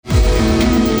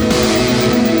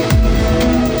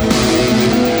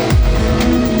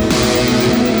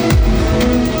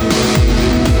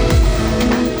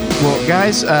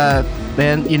guys,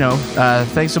 man,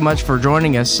 thanks so much for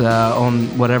joining us on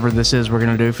whatever this is we're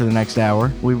going to do for the next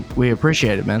hour. We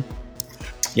appreciate it, man.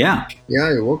 Yeah,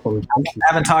 you're welcome. I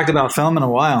haven't talked about film in a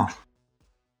while.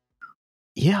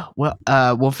 Yeah,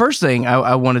 well, first thing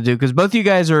I want to do, because both of you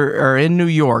guys are in New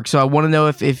York, so I want to know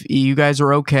if you guys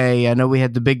are okay. I know we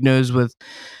had the big news with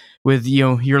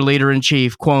your leader in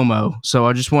chief Cuomo, so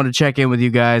I just want to check in with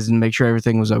you guys and make sure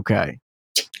everything was okay.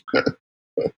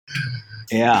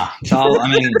 Yeah,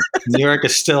 New York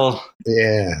is still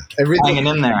everything hanging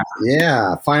in there.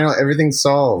 Yeah, finally everything's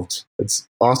solved. It's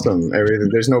awesome. Everything,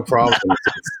 there's no problem.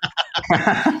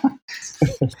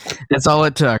 That's all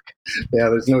it took. Yeah,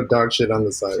 there's no dog shit on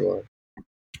the sidewalk.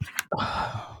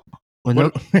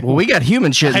 Well, we got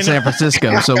human shit in San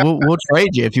Francisco, so we'll trade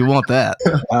you if you want that.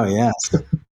 Oh yes.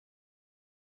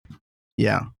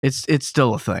 Yeah, it's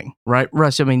still a thing, right,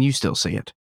 Russ? I mean, you still see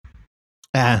it.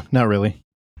 Not really.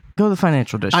 Go to the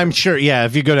financial district. I'm sure. Yeah,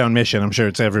 if you go down Mission, I'm sure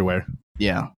it's everywhere.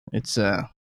 Yeah, it's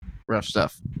rough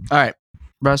stuff. All right,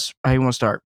 Russ, how you want to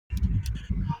start?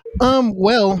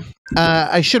 Well,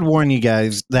 I should warn you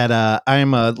guys that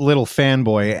I'm a little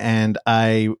fanboy, and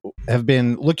I have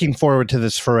been looking forward to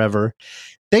this forever.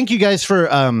 Thank you guys for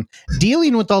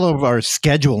dealing with all of our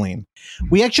scheduling.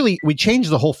 We changed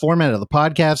the whole format of the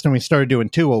podcast, and we started doing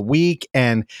 2 a week,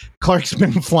 and Clark's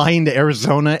been flying to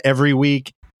Arizona every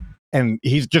week, and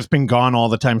he's just been gone all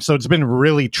the time. So it's been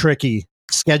really tricky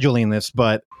scheduling this,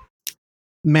 but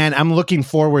man, I'm looking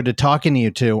forward to talking to you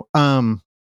two.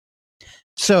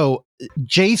 So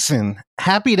Jason,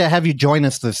 happy to have you join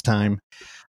us this time.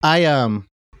 I'll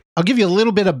give you a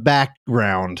little bit of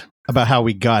background about how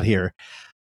we got here.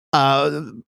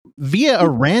 Via a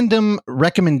random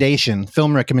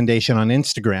film recommendation on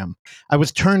Instagram, I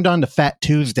was turned on to Fat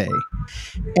Tuesday,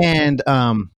 and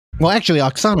actually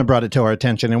Oksana brought it to our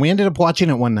attention, and we ended up watching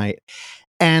it one night,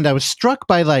 and I was struck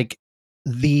by like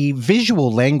the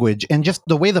visual language and just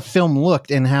the way the film looked,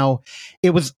 and how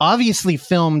it was obviously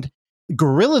filmed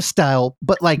guerrilla style,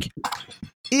 but like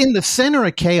in the center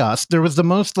of chaos, there was the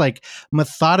most like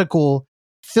methodical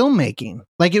filmmaking.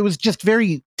 Like it was just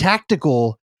very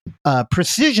tactical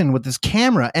precision with this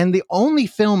camera, and the only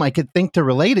film I could think to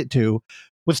relate it to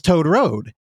was Toad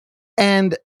Road.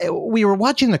 And we were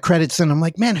watching the credits, and I'm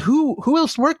like, man, who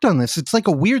else worked on this? It's like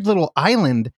a weird little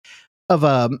island of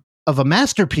a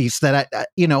masterpiece that I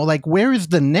like, where is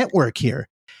the network here?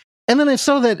 And then I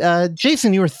saw that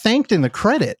Jason, you were thanked in the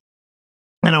credit,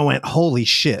 and I went, holy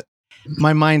shit,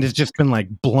 my mind has just been like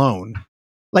blown.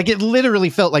 Like it literally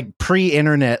felt like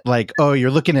pre-internet, like, oh,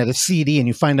 you're looking at a CD and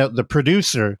you find out the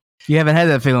producer. You haven't had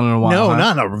that feeling in a while. No, huh?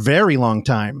 not in a very long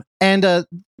time. And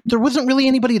there wasn't really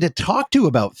anybody to talk to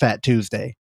about Fat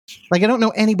Tuesday. Like I don't know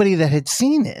anybody that had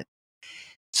seen it.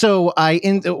 So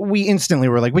we instantly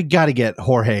were like, we got to get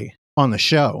Jorge on the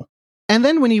show. And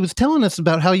then when he was telling us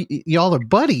about how y'all are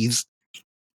buddies,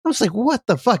 I was like, what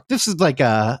the fuck? This is like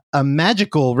a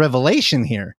magical revelation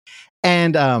here.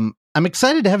 And I'm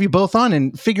excited to have you both on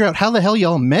and figure out how the hell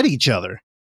y'all met each other.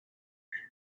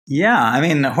 Yeah, I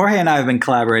mean, Jorge and I have been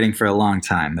collaborating for a long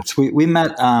time. We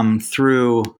met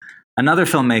through another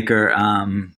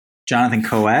filmmaker, Jonathan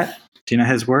Coet. Do you know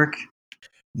his work?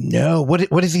 No.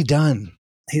 What has he done?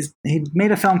 He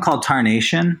made a film called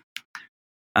Tarnation.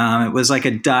 It was like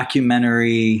a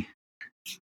documentary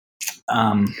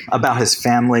about his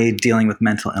family dealing with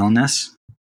mental illness.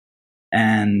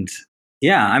 And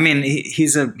yeah, I mean,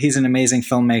 he's an amazing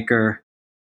filmmaker,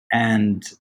 and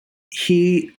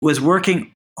he was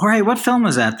working. Jorge, what film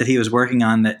was that he was working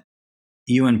on that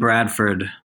you and Bradford?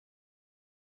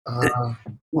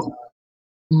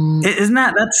 Isn't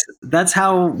that's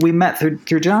how we met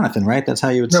through Jonathan, right? That's how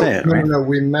you would say it, right? No,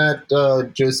 we met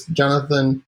just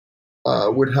Jonathan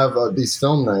would have these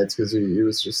film nights because he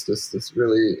was just this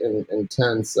really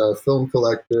intense film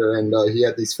collector, and he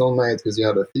had these film nights because he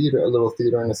had a little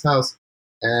theater in his house,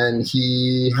 and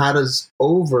he had us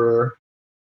over,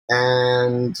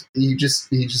 and he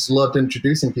just loved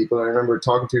introducing people. I remember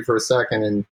talking to you for a second,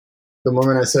 and the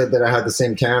moment I said that I had the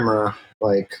same camera,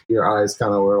 like your eyes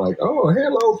kind of were like, "Oh,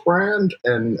 hello, friend,"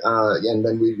 and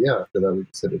then after that we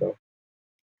just hit it off.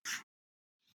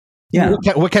 Yeah.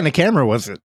 What kind of camera was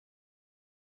it?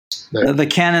 The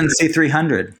Canon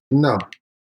C300. No.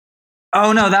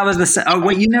 Oh no, that was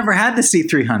you never had the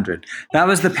C300. That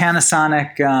was the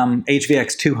Panasonic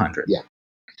HVX 200. Yeah.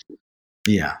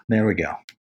 Yeah, there we go.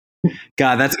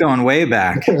 God, that's going way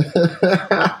back. Like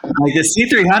the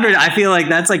C300, I feel like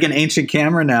that's like an ancient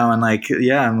camera now, and like,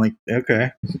 yeah, I'm like,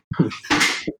 okay. All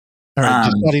right,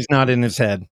 just that he's not in his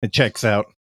head. It checks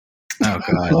out. Oh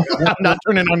God. I'm not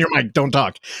turning on your mic. Don't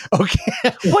talk. Okay.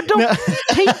 What? Don't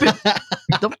tape it.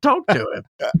 Don't talk to him.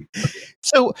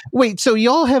 So wait, so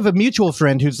y'all have a mutual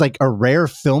friend who's like a rare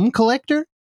film collector?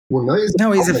 Well,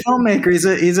 no, He's a filmmaker. He's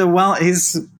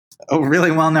a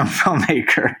really well-known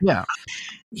filmmaker. Yeah.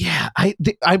 Yeah,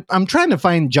 I'm trying to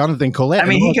find Jonathan Collette. I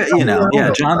mean, Jonathan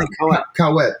Collette. Cowett,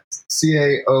 Caouette.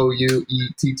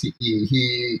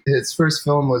 His first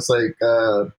film was like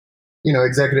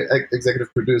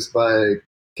executive produced by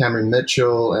Cameron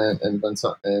Mitchell and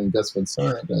Gus Van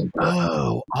Sant.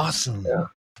 Oh, awesome! Yeah.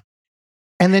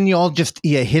 And then you all just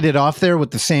hit it off there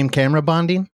with the same camera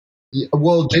bonding. Yeah,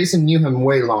 well, Jason knew him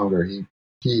way longer.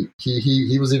 He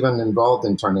was even involved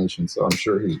in Tarnation, so I'm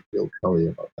sure he'll tell you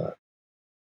about that.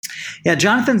 Yeah,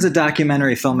 Jonathan's a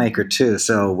documentary filmmaker too,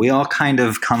 so we all kind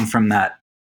of come from that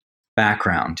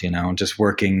background, just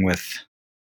working with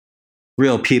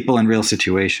real people and real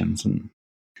situations. And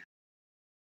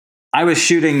I was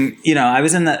shooting, I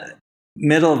was in the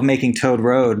middle of making Toad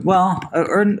Road. Well,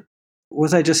 or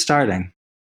was I just starting?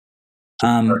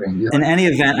 In any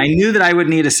event, I knew that I would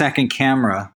need a second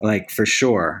camera, like for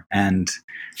sure. And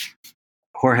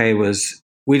Jorge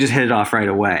we just hit it off right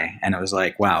away. And it was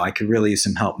like, wow, I could really use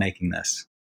some help making this.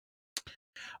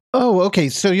 Oh, okay.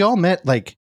 So y'all met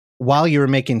like while you were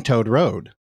making Toad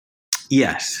Road.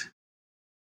 Yes.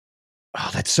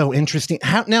 Oh, that's so interesting.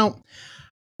 Now,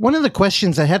 one of the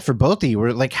questions I had for both of you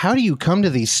were like, how do you come to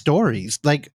these stories?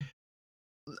 Like,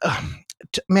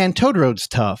 man, Toad Road's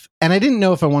tough. And I didn't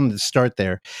know if I wanted to start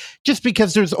there just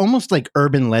because there's almost like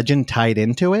urban legend tied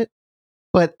into it.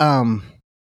 But can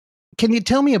you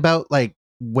tell me about like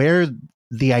where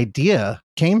the idea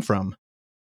came from?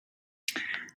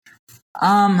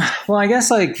 Well, I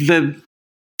guess like the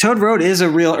Toad Road is a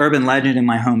real urban legend in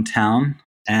my hometown.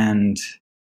 And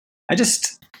I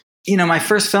just, my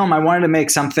first film, I wanted to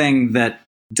make something that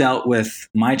dealt with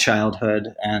my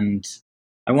childhood, and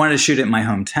I wanted to shoot it in my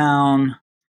hometown.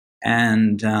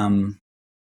 And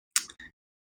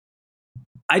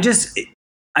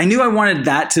I knew I wanted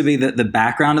that to be the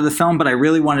background of the film, but I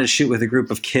really wanted to shoot with a group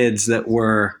of kids that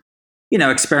were,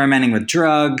 experimenting with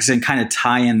drugs and kind of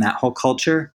tie in that whole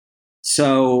culture.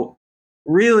 So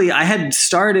really, I had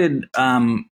started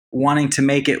wanting to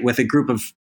make it with a group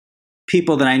of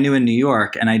people that I knew in New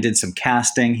York, and I did some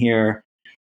casting here.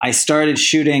 I started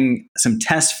shooting some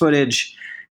test footage,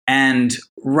 and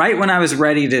right when I was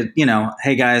ready to,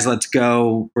 hey guys, let's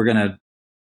go, I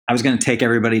was going to take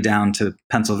everybody down to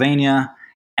Pennsylvania,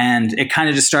 and it kind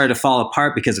of just started to fall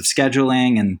apart because of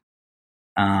scheduling,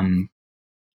 and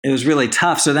it was really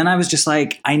tough. So then I was just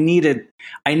like, I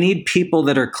need people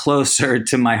that are closer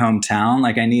to my hometown.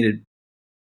 Like I needed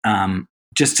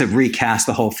just to recast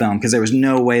the whole film, because there was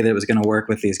no way that it was going to work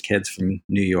with these kids from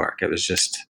New York.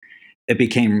 It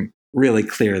became really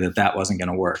clear that wasn't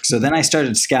going to work. So then I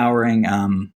started scouring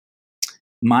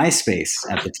MySpace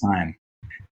at the time.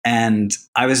 And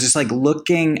I was just like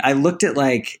I looked at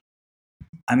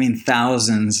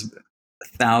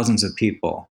thousands of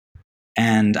people.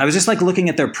 And I was just like looking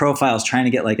at their profiles, trying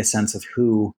to get like a sense of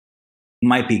who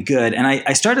might be good. And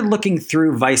I started looking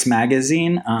through Vice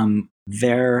magazine,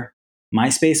 their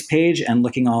MySpace page, and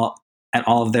looking at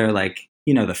all of their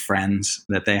the friends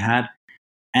that they had.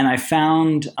 And I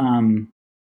found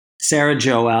Sarah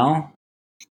Joelle,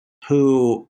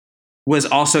 who was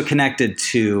also connected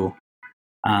to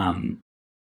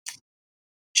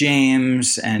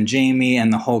James and Jamie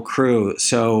and the whole crew.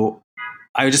 So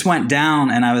I just went down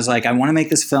and I was like, I want to make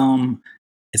this film.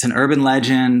 It's an urban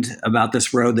legend about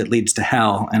this road that leads to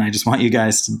hell. And I just want you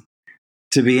guys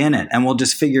to be in it, and we'll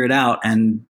just figure it out.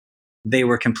 And they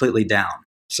were completely down.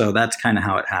 So that's kind of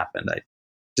how it happened. I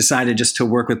decided just to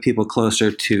work with people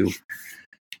closer to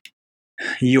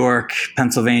York,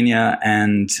 Pennsylvania,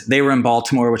 and they were in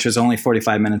Baltimore, which was only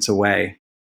 45 minutes away.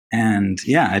 And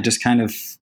yeah, it just kind of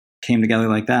came together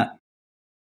like that.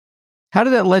 How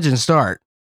did that legend start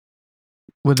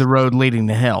with the road leading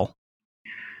to hell?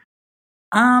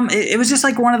 It was just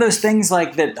like one of those things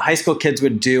like that high school kids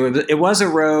would do. It was a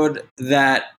road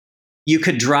that you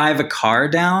could drive a car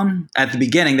down at the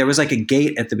beginning. There was like a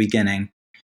gate at the beginning,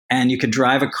 and you could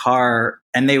drive a car,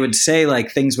 and they would say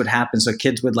like things would happen. So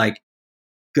kids would like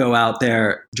go out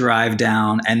there, drive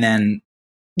down, and then,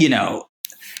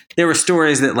 there were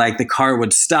stories that like the car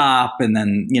would stop, and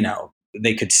then,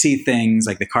 they could see things,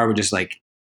 like the car would just like,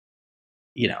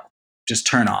 just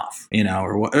turn off,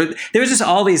 or there was just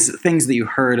all these things that you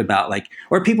heard about, like,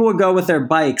 or people would go with their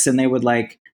bikes and they would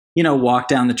like, walk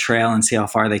down the trail and see how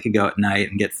far they could go at night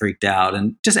and get freaked out.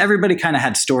 And just everybody kind of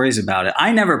had stories about it.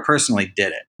 I never personally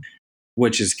did it,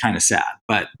 which is kind of sad,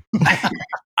 but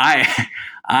I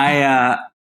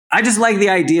I just like the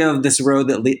idea of this road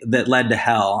that led to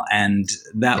hell. And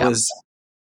that was,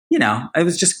 it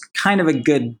was just kind of a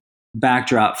good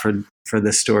backdrop for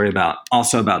this story about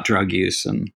drug use.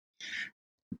 And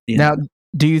now,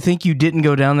 do you think you didn't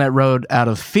go down that road out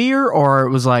of fear, or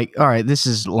it was like, all right, this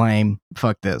is lame,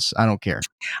 fuck this, I don't care?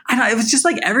 I don't know, it was just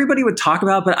like everybody would talk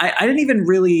about, but I didn't even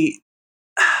really,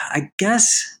 I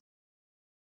guess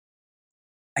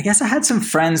I had some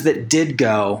friends that did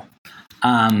go,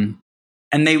 and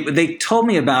they told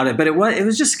me about it, but it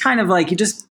was just kind of like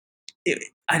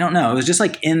I don't know. It was just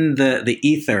like in the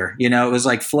ether, it was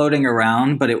like floating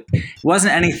around, but it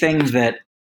wasn't anything that,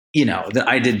 that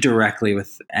I did directly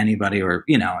with anybody, or,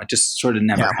 it just sort of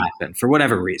never happened for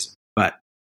whatever reason. But,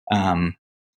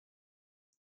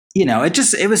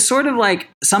 it was sort of like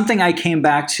something I came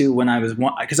back to when I was,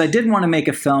 because I did want to make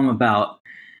a film about,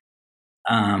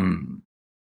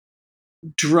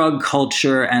 drug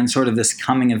culture and sort of this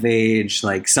coming of age,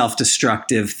 like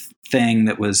self-destructive thing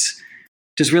that was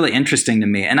just really interesting to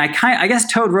me. And I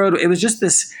guess Toad Road, it was just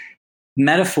this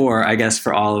metaphor, I guess,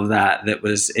 for all of that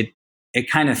was, it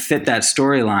kind of fit that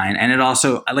storyline. And it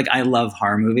also, like, I love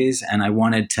horror movies, and I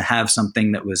wanted to have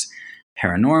something that was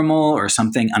paranormal or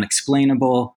something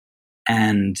unexplainable.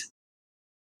 And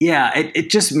it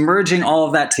just merging all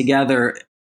of that together,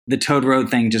 the Toad Road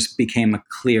thing just became a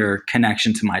clear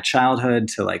connection to my childhood,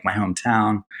 to like my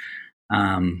hometown.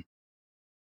 And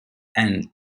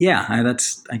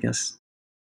that's, I guess.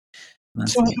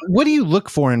 So what do you look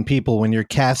for in people when you're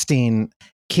casting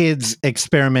kids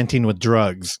experimenting with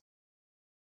drugs?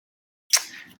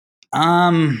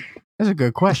 That's a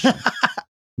good question.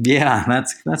 Yeah,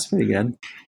 that's pretty good.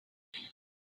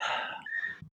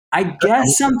 I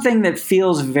guess something that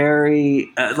feels very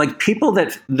like people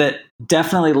that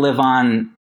definitely live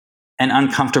on an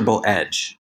uncomfortable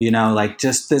edge, like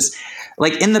just this,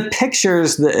 like in the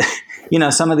pictures that,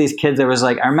 some of these kids, there was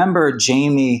like, I remember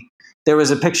Jamie, there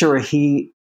was a picture where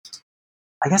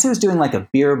I guess he was doing like a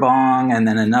beer bong, and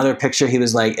then another picture he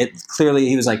was like, clearly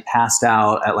he was like passed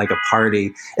out at like a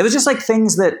party. It was just like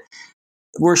things that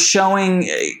were showing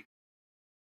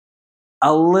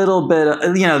a little bit,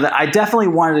 that I definitely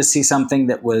wanted to see something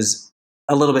that was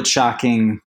a little bit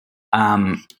shocking,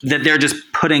 that they're just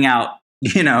putting out,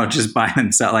 just by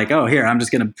themselves, like, oh, here, I'm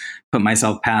just going to put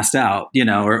myself passed out,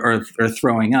 or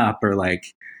throwing up, or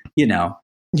like,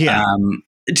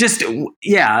 just,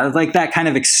 like that kind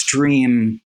of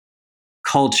extreme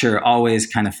culture always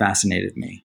kind of fascinated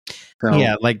me. So,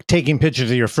 yeah, like taking pictures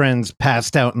of your friends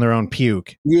passed out in their own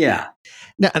puke. Yeah.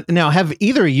 Now, have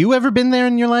either of you ever been there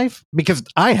in your life? Because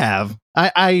I have.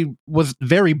 I was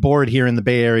very bored here in the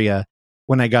Bay Area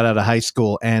when I got out of high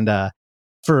school. And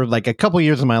for like a couple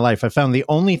years of my life, I found the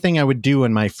only thing I would do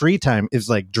in my free time is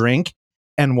like drink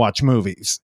and watch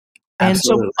movies. And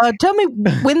so tell me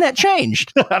when that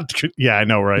changed. Yeah, I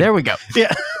know, right? There we go.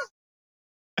 Yeah.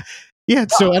 Yeah,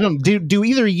 so I don't do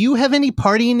either of you have any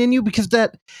partying in you? Because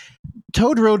that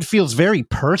Toad Road feels very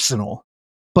personal,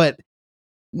 but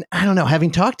I don't know,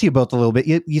 having talked to you both a little bit,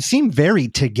 you seem very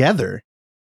together.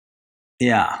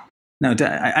 Yeah. No,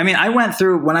 I mean, I went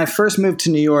through, when I first moved to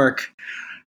New York,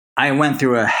 I went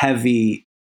through a heavy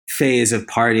phase of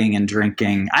partying and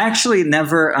drinking. I actually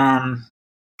never,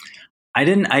 I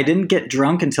didn't get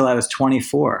drunk until I was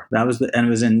 24. And it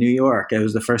was in New York. It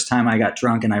was the first time I got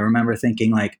drunk. And I remember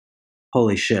thinking like,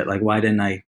 holy shit, like, why didn't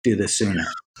I do this sooner?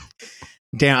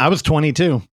 Damn, I was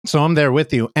 22, so I'm there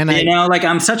with you. And like,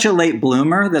 I'm such a late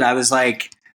bloomer that I was like,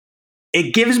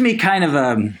 it gives me kind of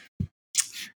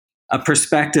a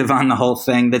perspective on the whole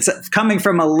thing that's coming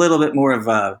from a little bit more of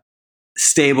a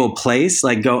stable place,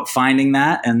 like finding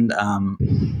that, and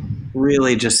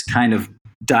really just kind of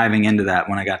diving into that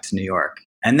when I got to New York.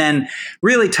 And then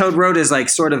really Toad Road is like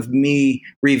sort of me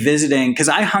revisiting, because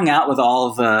I hung out with all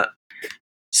of the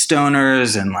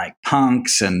stoners and like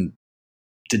punks and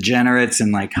degenerates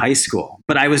in like high school,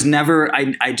 but I was never,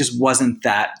 I just wasn't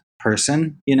that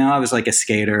person, I was like a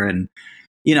skater, and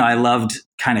I loved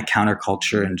kind of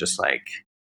counterculture and just like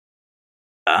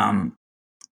I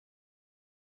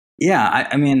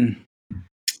mean,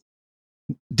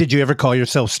 did you ever call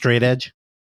yourself straight edge?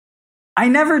 I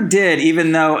never did,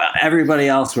 even though everybody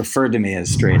else referred to me as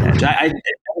straight edge. It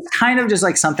was kind of just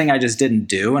like something I just didn't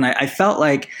do. And I felt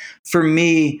like for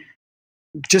me,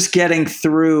 just getting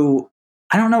through,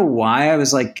 I don't know why, I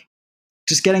was like,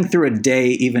 just getting through a day,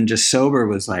 even just sober,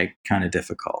 was like kind of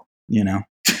difficult, Yeah.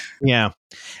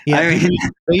 I mean,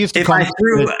 they used to if call I me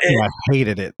threw, I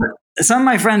hated it. some of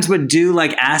my friends would do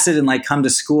like acid and like come to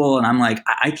school, and I'm like,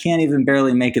 I can't even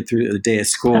barely make it through the day of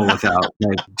school without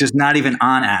like just not even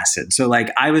on acid. So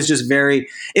like I was just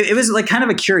it was like kind of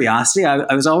a curiosity.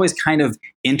 I was always kind of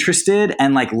interested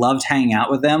and like loved hanging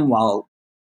out with them while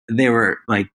they were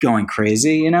like going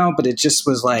crazy, you know, but it just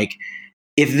was like,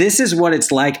 if this is what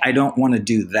it's like, I don't want to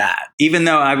do that. Even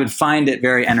though I would find it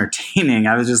very entertaining,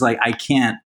 I was just like, I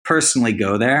can't personally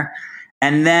go there.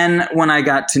 And then when I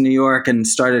got to New York and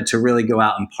started to really go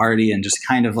out and party and just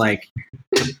kind of like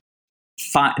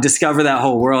discover that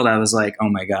whole world, I was like, oh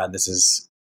my God, this is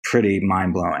pretty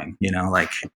mind blowing, you know,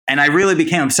 like, and I really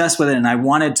became obsessed with it. And I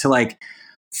wanted to like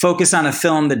focus on a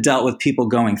film that dealt with people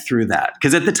going through that.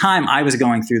 Because at the time I was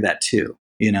going through that too,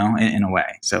 you know, in a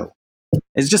way. So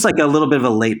it's just like a little bit of a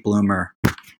late bloomer.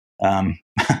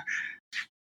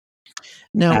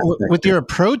 Now, with your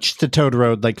approach to Toad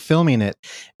Road, like filming it,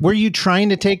 were you trying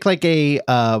to take like a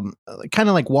kind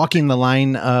of like walking the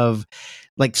line of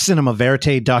like cinema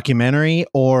verite documentary,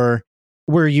 or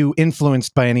were you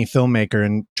influenced by any filmmaker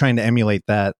and trying to emulate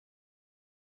that?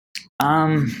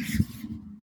 I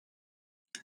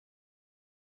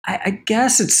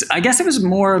guess it was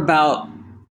more about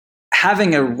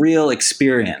having a real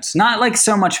experience, not like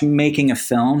so much making a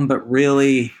film, but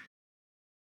really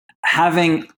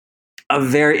having a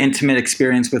very intimate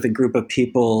experience with a group of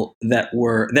people that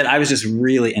I was just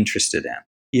really interested in.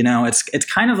 You know, it's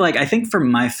kind of like, I think for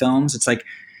my films, it's like,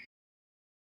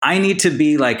 I need to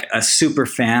be like a super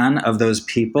fan of those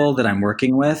people that I'm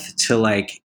working with to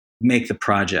like make the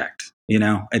project. You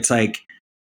know, it's like,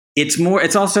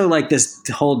 it's also like this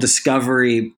whole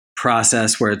discovery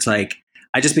process where it's like,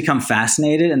 I just become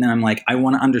fascinated. And then I'm like, I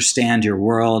want to understand your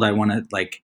world. I want to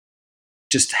like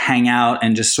just hang out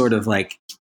and just sort of like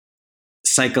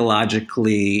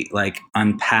psychologically like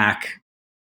unpack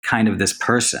kind of this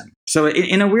person. So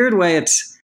in a weird way,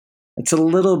 it's a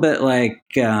little bit like,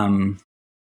 I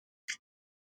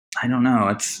don't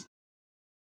know.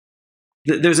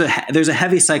 There's a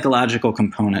heavy psychological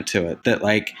component to it that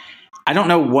like, I don't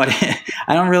know I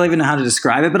don't really even know how to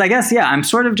describe it, but I guess, yeah, I'm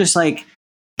sort of just like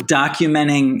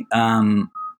documenting,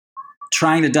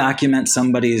 trying to document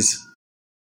somebody's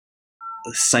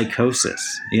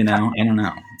psychosis, you know? I don't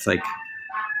know. It's like,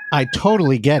 I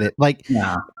totally get it. Like,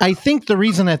 yeah. I think the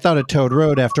reason I thought of Toad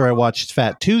Road after I watched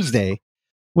Fat Tuesday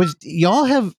was y'all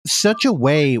have such a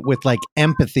way with like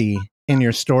empathy in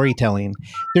your storytelling.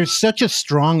 There's such a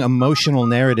strong emotional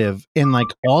narrative in like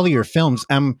all of your films.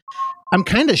 I'm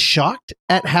kind of shocked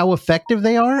at how effective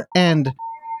they are, and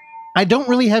I don't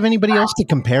really have anybody else to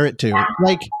compare it to.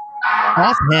 Like,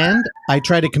 offhand, I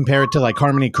try to compare it to like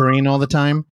Harmony Korine all the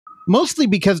time. Mostly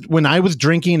because when I was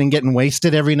drinking and getting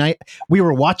wasted every night, we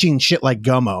were watching shit like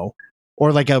Gummo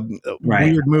or like a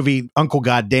weird movie, Uncle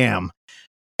Goddamn.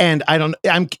 And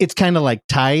it's kind of like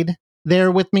tied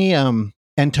there with me, and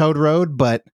Toad Road.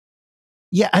 But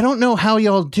yeah, I don't know how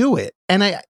y'all do it.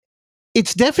 And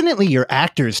it's definitely your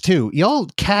actors too. Y'all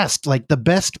cast like the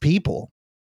best people.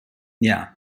 Yeah.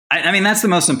 I mean, that's the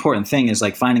most important thing, is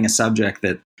like finding a subject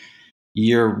that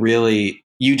you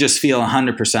just feel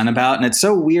 100% about. And it's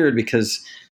so weird because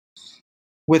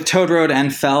with Toad Road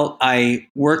and Felt, I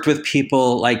worked with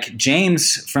people like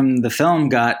James from the film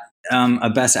got a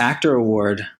Best Actor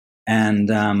award,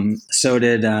 and so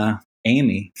did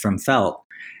Amy from Felt.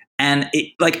 And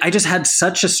I just had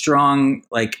such a strong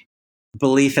like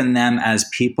belief in them as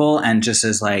people, and just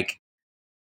as like,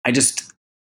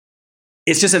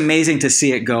 it's just amazing to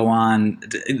see it go on,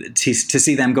 to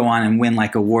see them go on and win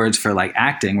like awards for like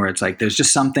acting, where it's like, there's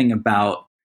just something about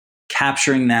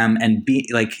capturing them and be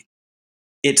like,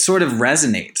 it sort of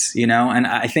resonates, you know? And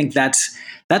I think that's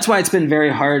why it's been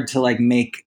very hard to like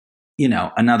make, you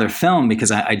know, another film,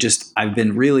 because I've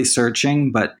been really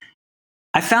searching, but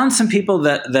I found some people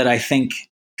that I think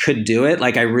could do it.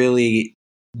 Like, I really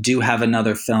do have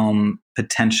another film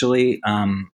potentially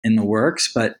in the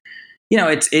works, but you know,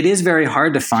 it is very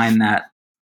hard to find that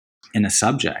in a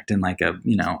subject, and like a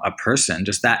person,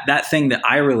 just that thing that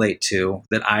I relate to,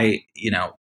 that I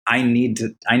need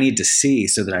to see,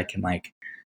 so that I can like,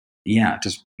 yeah,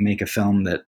 just make a film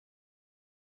that,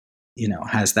 you know,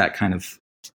 has that kind of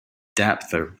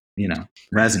depth or, you know,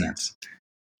 resonance.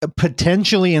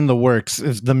 Potentially in the works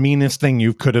is the meanest thing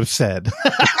you could have said.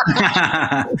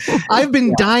 I've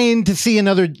been dying to see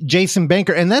another Jason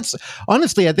Banker. And that's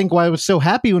honestly, I think, why I was so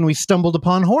happy when we stumbled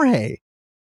upon Jorge.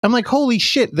 I'm like, holy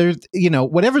shit, there's, you know,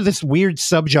 whatever this weird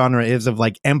subgenre is of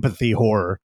like empathy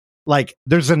horror, like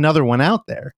there's another one out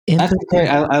there. That's great.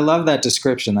 I love that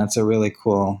description. That's a really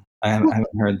cool haven't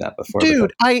heard that before.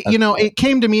 Dude, it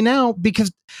came to me now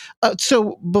because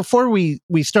so before we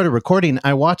started recording,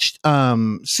 I watched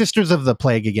Sisters of the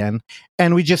Plague again,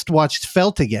 and we just watched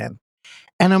Felt again.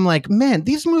 And I'm like, man,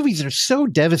 these movies are so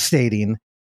devastating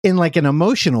in like an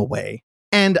emotional way.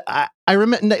 And I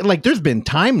remember, like, there's been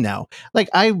time now. Like,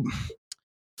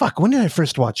 when did I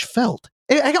first watch Felt?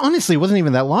 I honestly, it wasn't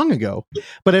even that long ago.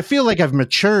 But I feel like I've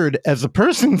matured as a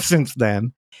person since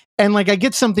then. And like, I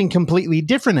get something completely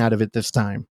different out of it this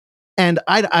time. And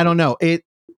I don't know.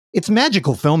 It's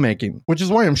magical filmmaking, which is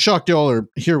why I'm shocked y'all are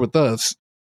here with us.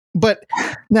 But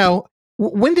now,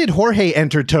 when did Jorge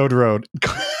enter Toad Road?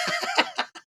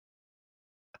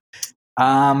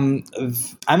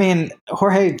 I mean,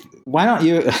 Jorge, why don't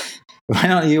you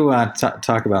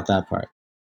talk about that part?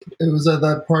 It was at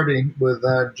that party with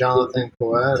Jonathan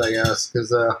Coed, I guess,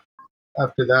 because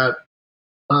after that,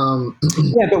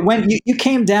 yeah. But when you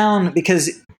came down,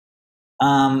 because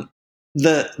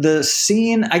the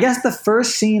scene, I guess the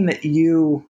first scene that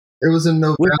you, it was in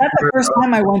November. Was that the first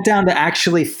time I went down to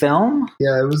actually film?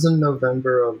 Yeah, it was in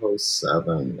November of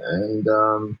 2007, and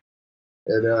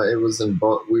it was in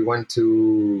we went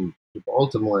to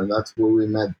Baltimore, and that's where we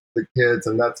met the kids,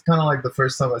 and that's kind of like the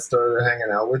first time I started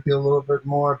hanging out with you a little bit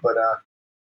more. But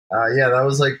yeah, that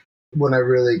was like when I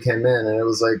really came in, and it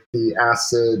was like the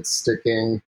acid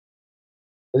sticking,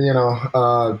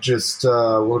 just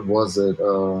what was it?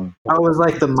 I was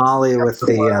like the Molly with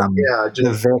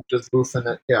just boofing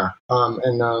it, yeah,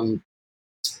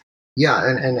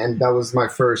 and that was my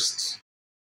first.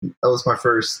 That was my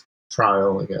first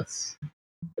trial, I guess.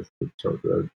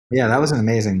 Yeah, that was an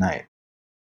amazing night.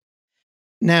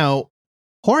 Now,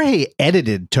 Jorge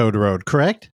edited Toad Road,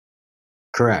 correct?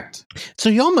 Correct. So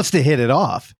y'all must have hit it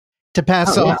off to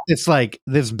pass off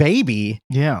this baby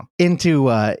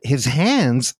into his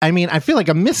hands. I mean, I feel like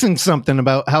I'm missing something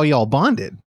about how y'all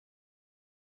bonded.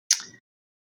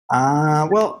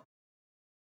 Well,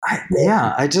 I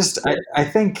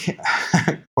think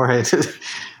Jorge.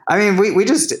 I mean,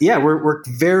 we're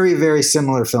very, very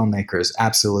similar filmmakers.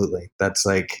 Absolutely. That's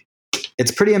like,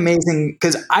 it's pretty amazing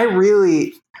because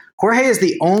Jorge is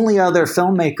the only other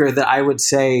filmmaker that I would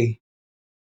say,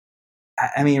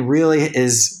 I mean, really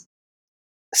is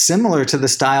similar to the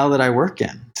style that I work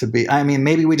in. I mean,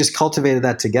 maybe we just cultivated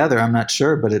that together. I'm not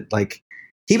sure, but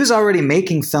he was already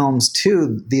making films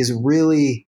too. These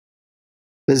really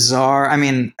bizarre. I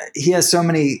mean, he has so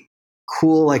many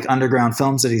cool like underground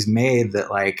films that he's made that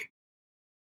I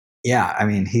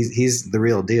mean, he's the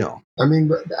real deal. I mean,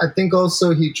 but I think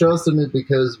also he trusted me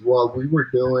because while we were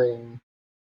doing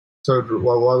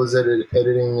while I was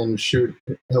editing and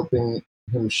helping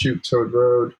him shoot Toad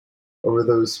Road over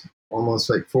those almost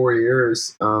like 4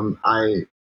 years, I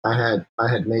had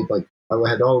made I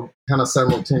had all kind of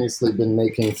simultaneously been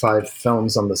making 5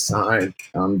 films on the side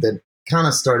that kind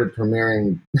of started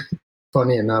premiering.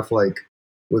 Funny enough, like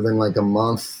within like a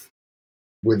month,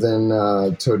 within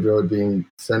Toad Road being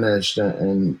finished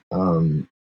and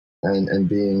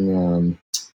being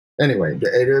anyway,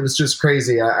 it was just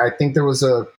crazy. I think there was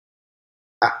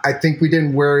I think we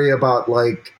didn't worry about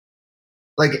like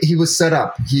he was set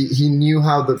up. He knew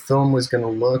how the film was going to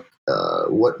look,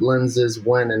 what lenses,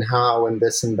 when, and how, and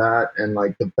this and that, and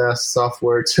like the best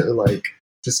software to like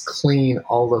just clean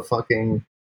all the fucking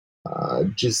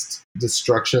just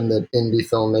destruction that indie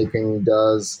filmmaking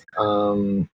does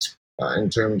in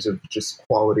terms of just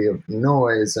quality of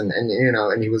noise and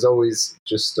and he was always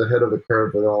just ahead of the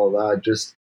curve with all that,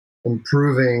 just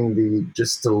improving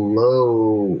just a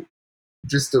low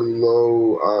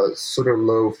sort of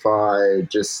lo-fi,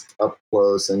 just up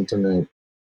close, intimate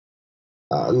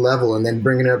level, and then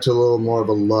bringing it up to a little more of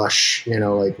a lush,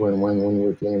 like when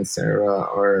Ripley and Sarah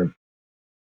are,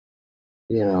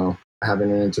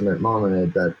 having an intimate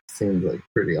moment that seems like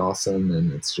pretty awesome,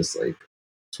 and it's just like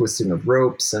twisting of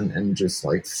ropes and just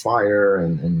like fire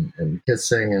and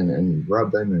kissing and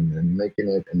rubbing and making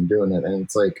it and doing it, and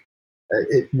it's like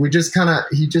we just kind of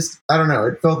I don't know,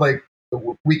 it felt like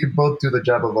we could both do the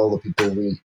job of all the people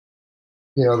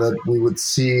that we would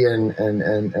see and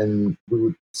we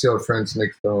would see our friends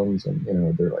make films, and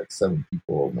they're like 7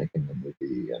 people making a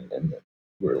movie, and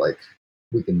we're like,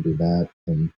 we can do that,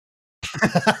 and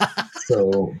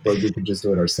so but we could just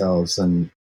do it ourselves,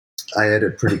 and I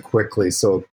edit pretty quickly,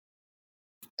 so,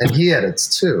 and he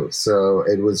edits too, so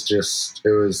it was just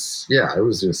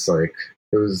like,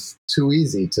 it was too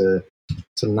easy to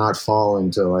not fall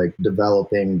into like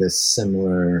developing this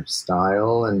similar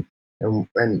style, and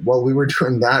while we were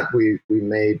doing that, we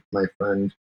made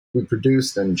we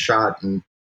produced and shot and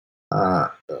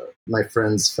my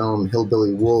friend's film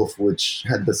Hillbilly Wolf, which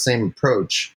had the same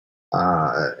approach,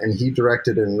 and he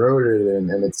directed and wrote it,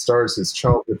 and it stars his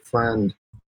childhood friend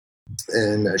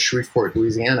in Shreveport,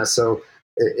 Louisiana. So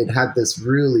it had this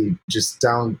really just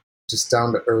down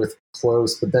to earth,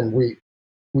 close. But then we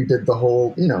did the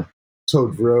whole,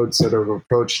 Toad Road sort of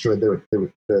approach to it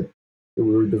that we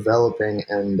were developing,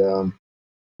 and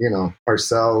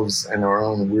ourselves in our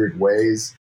own weird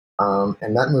ways.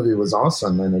 And that movie was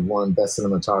awesome, and it won Best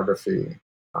Cinematography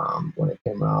when it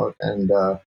came out. And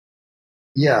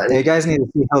you guys need to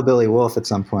see Hillbilly Wolf at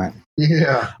some point.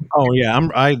 Yeah. Oh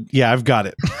yeah, I've got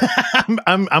it.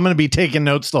 I'm going to be taking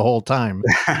notes the whole time.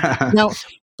 Now,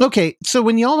 okay, so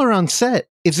when y'all are on set,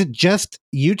 is it just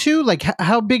you two? Like,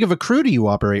 how big of a crew do you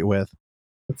operate with?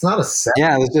 It's not a set.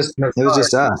 Yeah, it was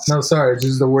just us. No, sorry. It's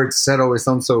just the word set always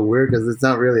sounds so weird because it's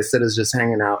not really a set. It's just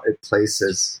hanging out at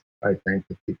places, I think,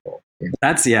 with people.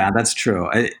 That's true.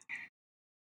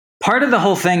 Part of the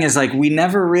whole thing is like we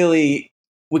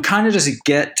kind of just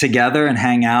get together and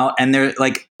hang out. And they're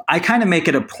like, I kind of make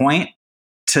it a point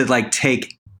to like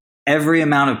take every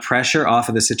amount of pressure off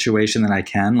of the situation that I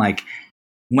can. Like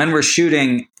when we're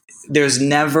shooting, there's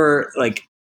never like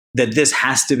that this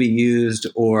has to be used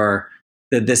or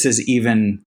that this is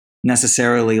even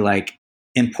necessarily like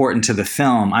important to the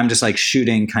film. I'm just like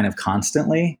shooting kind of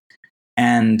constantly.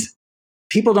 And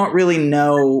people don't really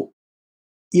know,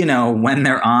 when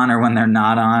they're on or when they're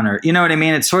not on, or, you know what I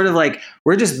mean? It's sort of like,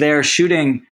 we're just there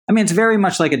shooting. I mean, it's very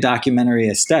much like a documentary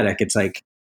aesthetic. It's like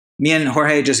me and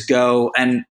Jorge just go.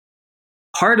 And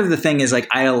part of the thing is like,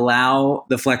 I allow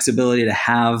the flexibility to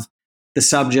have the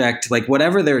subject, like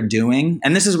whatever they're doing.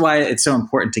 And this is why it's so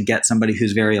important to get somebody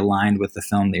who's very aligned with the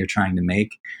film that you're trying to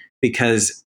make.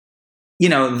 Because,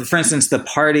 for instance, the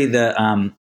party,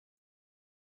 the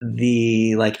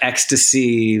like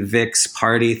ecstasy Vicks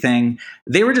party thing,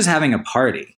 they were just having a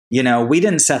party. We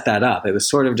didn't set that up. It was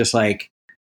sort of just like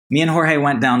me and Jorge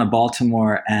went down to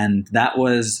Baltimore and that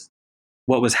was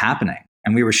what was happening.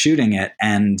 And we were shooting it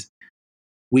and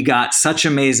we got such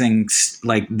amazing,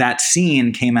 like that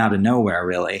scene came out of nowhere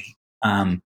really.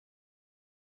 And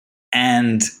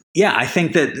yeah, I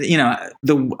think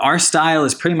that, our style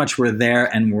is pretty much we're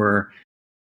there and we're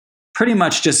pretty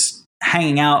much just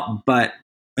hanging out, but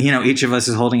each of us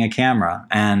is holding a camera.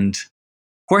 And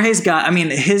Jorge's got,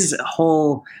 his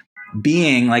whole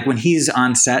being, like when he's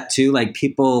on set too, like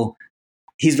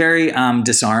he's very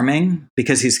disarming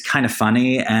because he's kind of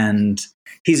funny and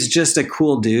he's just a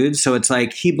cool dude. So it's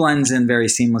like he blends in very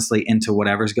seamlessly into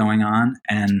whatever's going on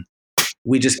and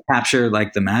we just capture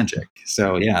like the magic.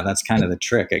 So yeah, that's kind of the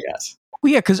trick, I guess.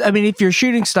 Well, yeah, because if your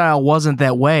shooting style wasn't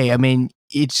that way,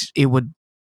 it would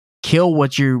kill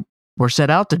what you were set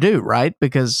out to do, right?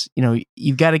 Because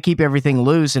you've got to keep everything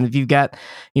loose, and if you've got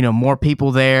more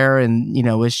people there, and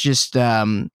it's just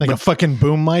like a fucking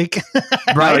boom mic,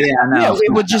 right? Oh, yeah, no,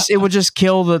 it would just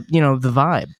kill the the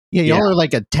vibe. Yeah, y'all are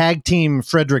like a tag team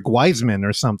Frederick Wiseman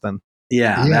or something.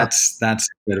 Yeah, that's a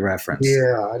good reference.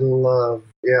 Yeah, I love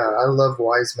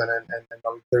Wiseman, and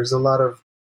there's a lot of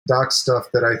doc stuff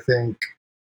that I think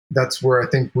that's where I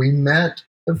think we met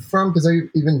from, because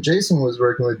even Jason was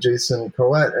working with Jason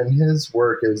Coet, and his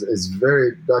work is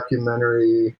very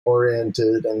documentary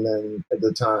oriented, and then at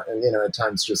the time, and at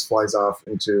times just flies off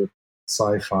into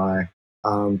sci-fi.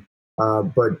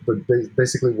 But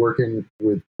basically working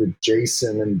with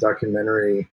Jason and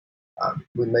documentary,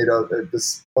 we made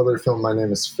this other film, My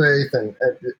Name is Faith, and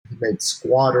he made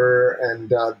Squatter,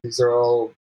 and these are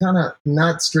all kind of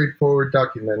not straightforward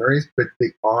documentaries, but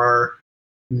they are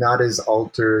not as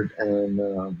altered and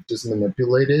just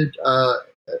manipulated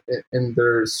in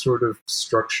their sort of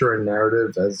structure and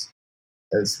narrative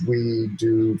as we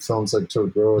do films like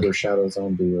Toad Road or Shadow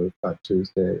Zombie or Fat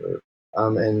Tuesday, or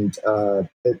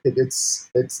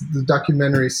it's the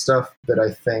documentary stuff that I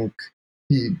think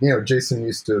Jason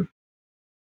used to.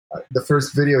 The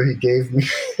first video he gave me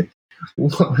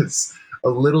was a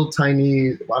little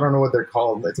tiny, I don't know what they're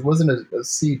called. It wasn't a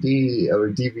CD or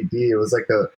a DVD. It was like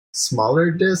a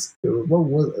smaller disc. What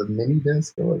was a mini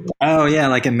disc? Oh yeah,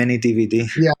 like a mini DVD.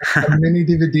 Yeah, a mini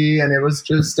DVD, and it was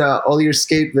just all your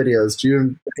skate videos.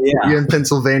 You in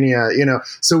Pennsylvania,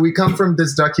 So we come from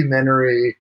this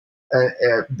documentary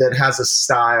that has a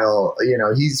style.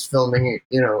 He's filming,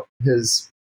 his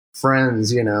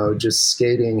friends, just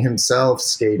skating, and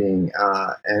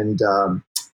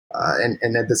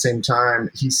at the same time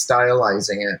he's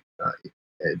stylizing it.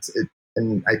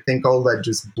 And I think all that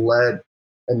just bled,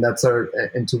 and that's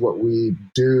into what we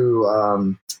do.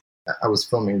 I was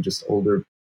filming just older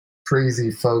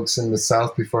crazy folks in the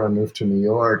South before I moved to New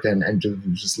York, and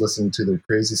just listen to their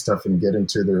crazy stuff and get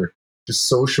into their just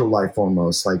social life,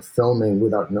 almost like filming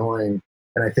without knowing.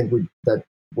 And I think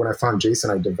when I found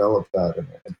Jason, I developed that, and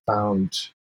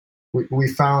we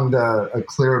found a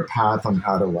clearer path on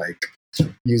how to like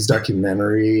use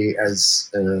documentary as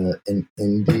an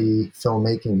indie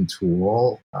filmmaking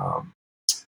tool,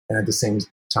 and at the same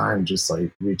time just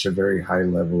like reach a very high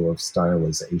level of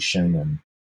stylization and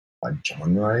like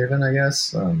genre, even, I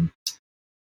guess.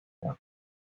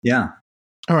 Yeah.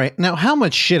 All right. Now, how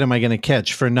much shit am I going to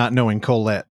catch for not knowing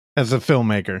Colette as a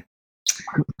filmmaker?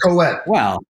 Colette.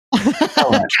 Well,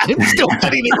 I'm still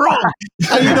getting it wrong.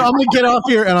 I'm going to get off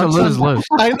here and I'm lose.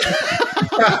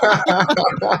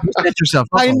 Set yourself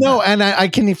up I on know, that. and I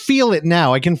can feel it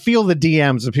now. I can feel the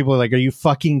DMs of people are like, "Are you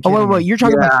fucking kidding Oh, wait, me?" you're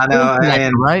talking Yeah, about I know, film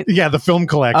collector, right? Yeah, the film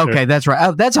collector. Okay, that's right.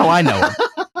 Oh, that's how I know him.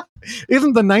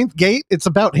 Isn't the Ninth Gate? It's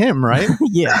about him, right?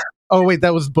 Yeah. Oh wait,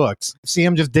 that was books. See,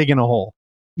 I'm just digging a hole.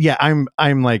 Yeah, I'm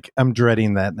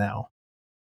dreading that now.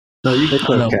 No, it's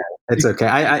okay. It's okay.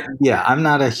 I'm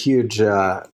not a huge,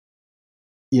 my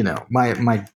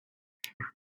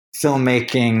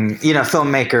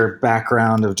filmmaker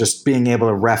background of just being able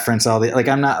to reference all the, like,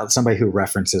 I'm not somebody who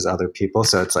references other people.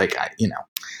 So it's like,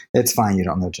 it's fine. You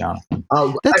don't know Jonathan.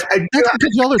 That's because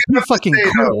y'all are too fucking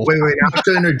cool. Wait, I have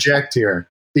to interject here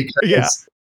because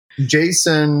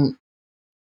Jason,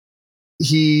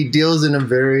 he deals in a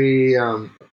very,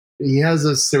 he has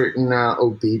a certain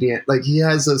obedient, like he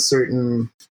has a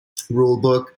certain rule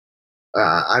book.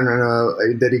 I don't know,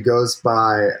 that he goes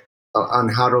by on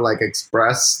how to like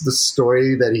express the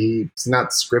story that he's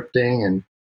not scripting,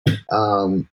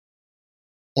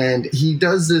 and he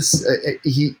does this.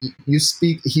 He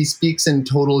speaks in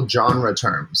total genre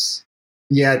terms,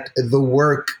 yet the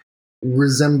work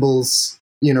resembles,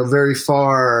 very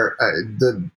far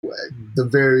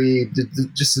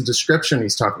just the description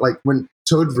he's talking. Like when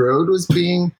Toad Road was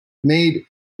being made,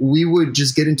 we would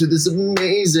just get into this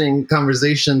amazing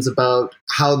conversations about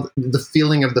how the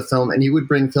feeling of the film, and he would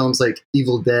bring films like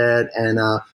Evil Dead and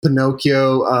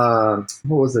Pinocchio.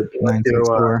 What was it?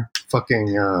 964.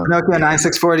 Pinocchio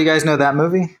 964. Do you guys know that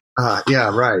movie?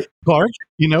 Yeah, right. Clark,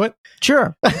 you know it?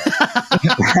 Sure.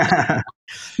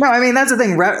 No, I mean, that's the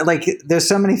thing. Like, there's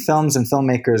so many films and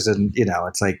filmmakers, and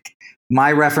it's like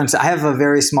my reference. I have a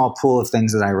very small pool of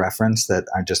things that I reference that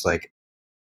I just like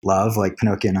love, like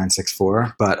Pinocchio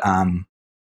 964. But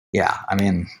yeah, I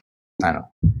mean, I don't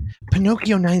know.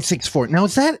 Pinocchio 964. Now,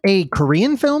 is that a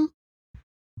Korean film?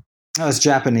 No, it's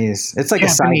Japanese. It's like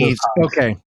Japanese. a cyberpunk.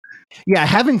 Okay. Yeah, I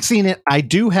haven't seen it. I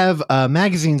do have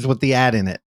magazines with the ad in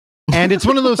it. And it's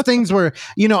one of those things where,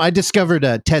 I discovered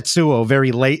Tetsuo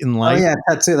very late in life. Oh, yeah,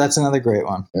 Tetsuo. That's another great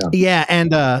one. Yeah,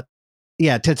 and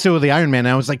Tetsuo the Iron Man.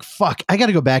 I was like, fuck, I got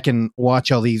to go back and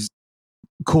watch all these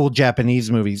cool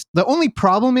Japanese movies. The only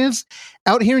problem is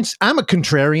out here, I'm a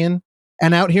contrarian.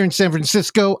 And out here in San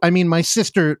Francisco, I mean, my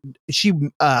sister, she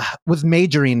was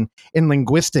majoring in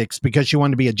linguistics because she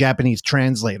wanted to be a Japanese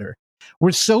translator.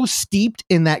 We're so steeped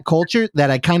in that culture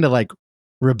that I kind of like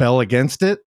rebel against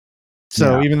it.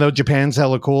 So even though Japan's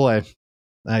hella cool, I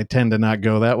tend to not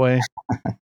go that way.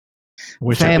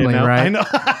 Wish family, right? I know.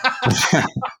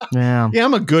 Yeah. Yeah,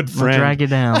 I'm a good friend. We'll drag you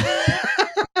down.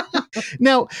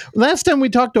 Now, last time we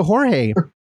talked to Jorge,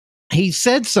 he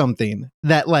said something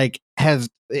that like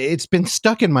it's been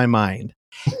stuck in my mind.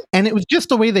 And it was just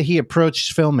the way that he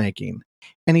approached filmmaking.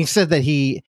 And he said that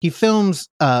he films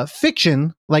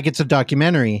fiction like it's a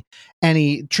documentary, and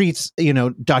he treats,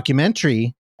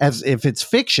 documentary as if it's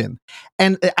fiction.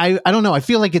 And I don't know, I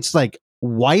feel like it's like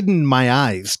widened my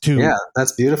eyes to. Yeah,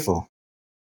 that's beautiful.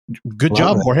 Good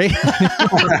job, Jorge. Thank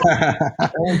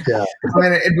you. I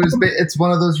mean, it's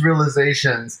one of those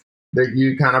realizations that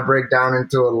you kind of break down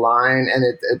into a line, and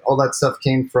all that stuff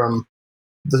came from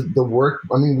the work.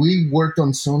 I mean, we worked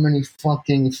on so many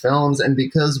fucking films, and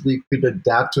because we could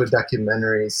adapt to a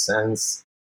documentary sense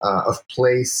of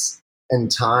place and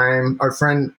time, our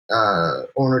friend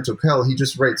owner Tokel, he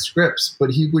just writes scripts, but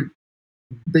he would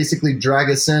basically drag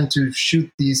us in to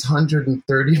shoot these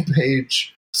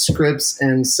 130-page scripts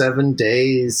in 7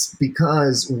 days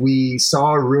because we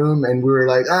saw a room and we were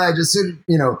like, just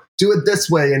do it this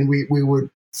way, and we would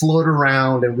float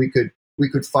around, and we could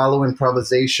follow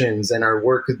improvisations, and our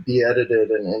work could be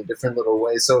edited in different little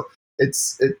ways. So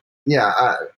it's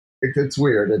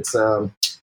weird. It's I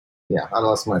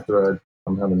lost my thread.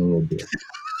 I'm having a little beer.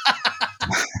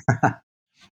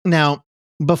 Now,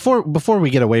 before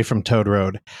we get away from Toad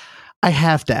Road, I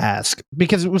have to ask,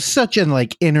 because it was such an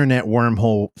like internet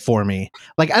wormhole for me.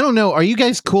 Like, I don't know, are you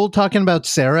guys cool talking about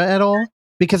Sarah at all?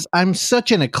 Because I'm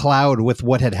such in a cloud with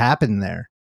what had happened there.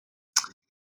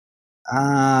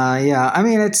 Yeah. I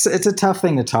mean, it's a tough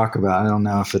thing to talk about. I don't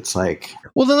know if it's like.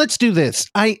 Well, then let's do this.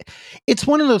 It's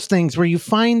one of those things where you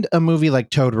find a movie like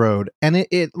Toad Road, and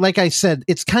it like I said,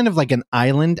 it's kind of like an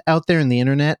island out there in the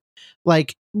internet.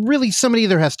 Like, really, somebody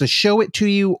either has to show it to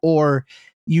you, or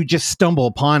you just stumble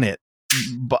upon it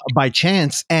by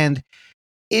chance. And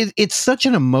it's such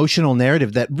an emotional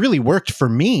narrative that really worked for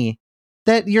me,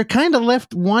 that you're kind of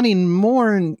left wanting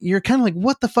more, and you're kind of like,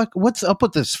 what the fuck? What's up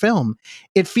with this film?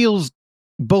 It feels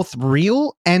both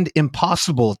real and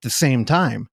impossible at the same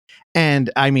time. And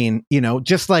I mean,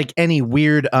 just like any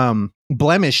weird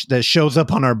blemish that shows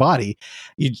up on our body,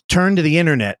 you turn to the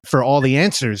internet for all the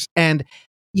answers, and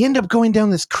you end up going down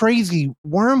this crazy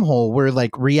wormhole where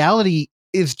like reality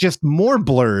is just more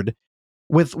blurred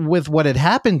with what had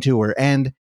happened to her.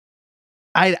 And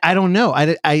I don't know.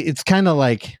 It's kind of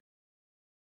like,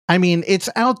 I mean, it's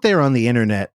out there on the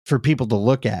internet for people to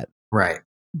look at. Right.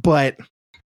 But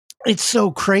it's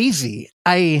so crazy.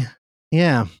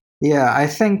 Yeah. Yeah, I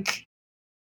think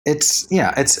it's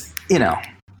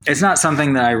not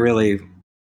something that I really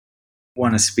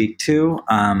want to speak to.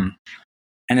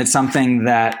 And it's something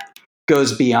that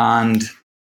goes beyond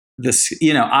this,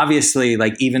 obviously,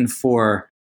 like, even for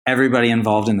everybody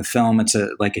involved in the film, it's a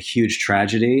huge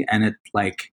tragedy. And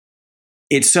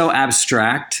it's so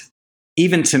abstract,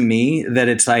 even to me, that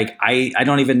it's like, I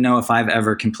don't even know if I've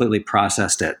ever completely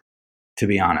processed it, to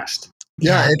be honest.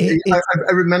 Yeah,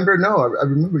 I remember. No, I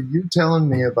remember you telling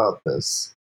me about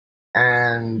this,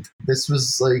 and this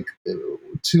was like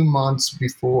 2 months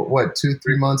before. What, 2-3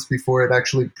 months before it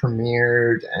actually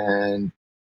premiered, and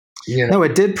No,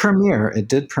 it did premiere. It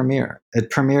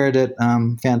premiered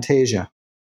at Fantasia.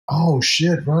 Oh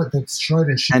shit! Right, that's right.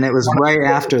 And it was right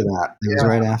after that. It was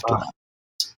right after that.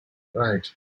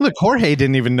 Right. Look, Jorge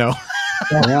didn't even know.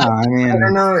 Yeah, I mean, I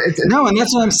don't know. No, and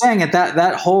that's what I'm saying. At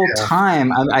that whole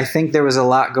time, I think there was a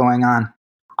lot going on.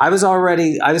 I was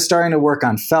starting to work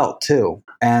on Felt too,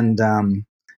 and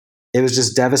it was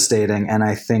just devastating. And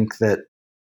I think that,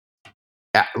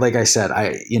 like I said,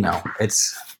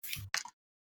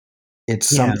 it's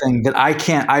something that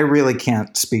I really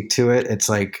can't speak to it. It's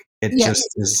like, it just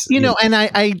is, and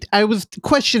I was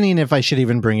questioning if I should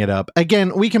even bring it up.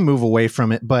 Again, we can move away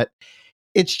from it, but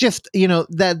it's just,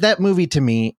 that movie to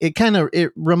me,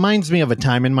 it reminds me of a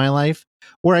time in my life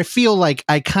where I feel like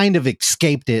I kind of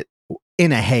escaped it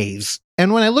in a haze.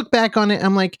 And when I look back on it,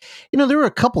 I'm like, there were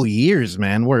a couple years,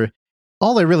 man, where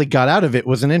all I really got out of it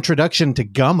was an introduction to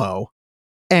Gummo.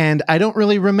 And I don't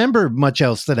really remember much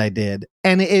else that I did.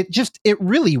 And it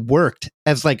really worked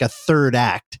as like a third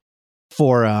act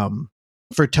for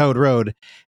Toad Road.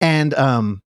 And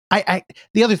I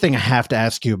the other thing I have to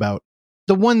ask you about,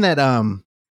 the one that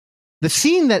the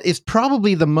scene that is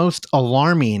probably the most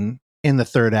alarming in the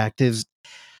third act is,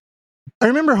 I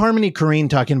remember Harmony Korine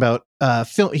talking about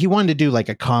he wanted to do like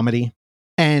a comedy,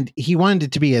 and he wanted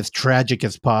it to be as tragic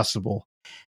as possible.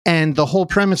 And the whole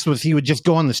premise was he would just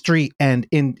go on the street and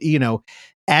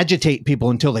agitate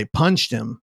people until they punched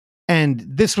him. And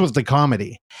this was the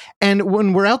comedy. And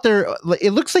when we're out there,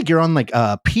 it looks like you're on like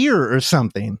a pier or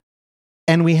something.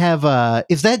 And we have,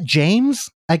 is that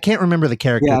James? I can't remember the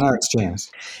character. Yeah, no, it's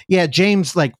James. Yeah,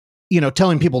 James,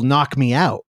 telling people, knock me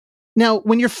out. Now,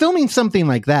 when you're filming something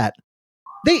like that,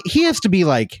 he has to be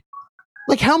like,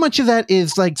 how much of that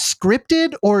is like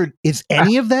scripted, or is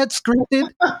any of that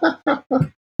scripted?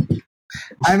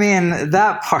 I mean,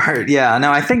 that part, yeah.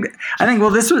 No, I think. Well,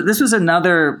 this was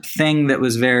another thing that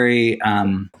was very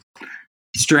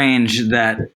strange.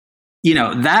 That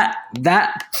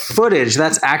that footage,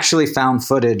 that's actually found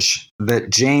footage that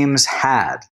James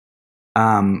had,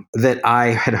 that I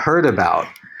had heard about,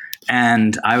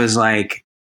 and I was like,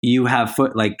 you have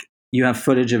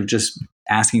footage of just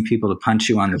asking people to punch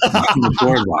you on the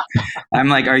boardwalk. I'm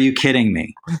like, are you kidding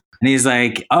me? And he's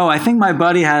like, oh, I think my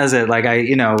buddy has it. Like,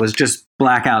 I, was just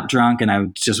blackout drunk, and I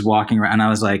was just walking around. And I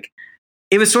was like,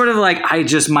 it was sort of like,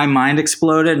 my mind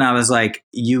exploded. And I was like,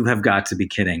 you have got to be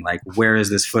kidding. Like, where is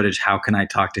this footage? How can I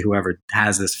talk to whoever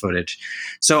has this footage?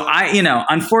 So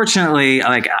unfortunately,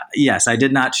 yes, I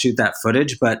did not shoot that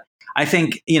footage. But I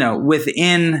think,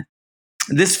 within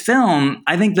this film,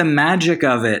 I think the magic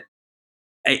of it,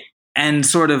 and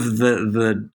sort of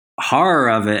the horror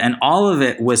of it, and all of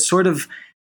it was sort of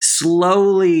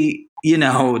slowly,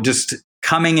 just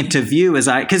coming into view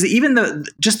because even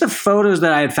just the photos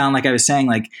that I had found, like I was saying,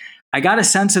 like, I got a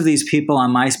sense of these people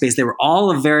on MySpace. They were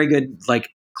all a very good,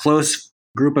 like, close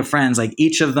group of friends. Like,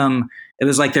 each of them, it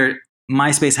was like their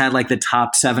MySpace had like the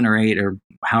top 7 or 8 or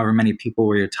however many people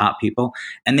were your top people.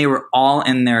 And they were all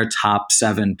in their top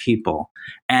 7 people.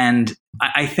 And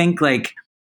I think, like,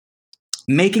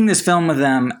 making this film with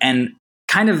them, and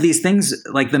kind of these things,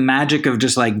 like the magic of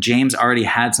just like James already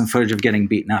had some footage of getting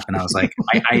beaten up. And I was like,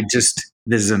 I just,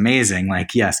 this is amazing.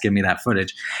 Like, yes, give me that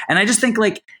footage. And I just think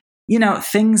like, you know,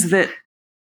 things that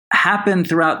happen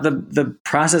throughout the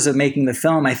process of making the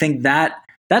film, I think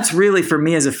that's really for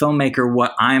me as a filmmaker,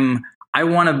 what I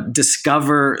want to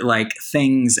discover, like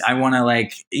things. I want to,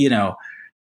 like, you know,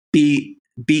 be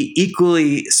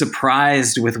equally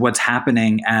surprised with what's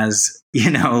happening as, you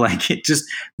know, like just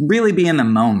really be in the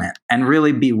moment and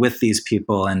really be with these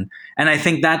people. And I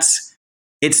think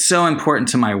it's so important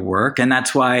to my work. And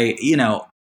that's why, you know,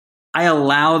 I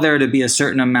allow there to be a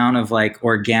certain amount of like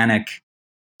organic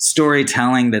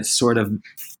storytelling that's sort of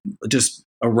just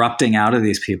erupting out of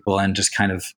these people and just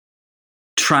kind of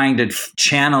trying to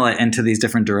channel it into these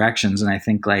different directions. And I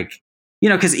think, like, you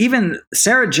know, because even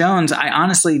Sarah Jones, I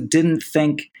honestly didn't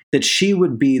think that she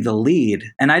would be the lead.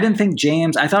 And I didn't think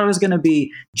James, I thought it was going to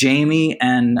be Jamie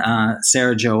and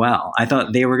Sarah Joelle. I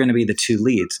thought they were going to be the two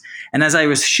leads. And as I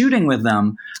was shooting with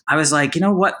them, I was like, you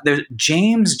know what,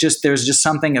 there's just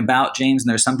something about James and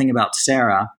there's something about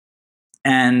Sarah.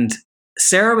 And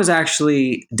Sarah was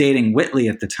actually dating Whitley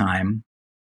at the time,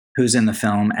 who's in the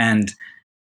film. And,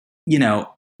 you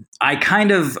know, I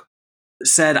kind of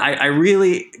said, I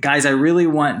really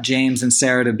want James and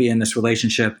Sarah to be in this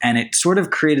relationship. And it sort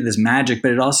of created this magic, but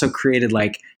it also created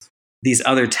like these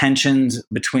other tensions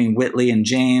between Whitley and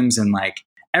James. And like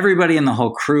everybody in the whole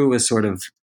crew was sort of,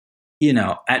 you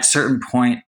know, at certain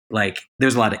point, like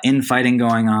there's a lot of infighting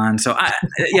going on. So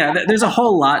there's a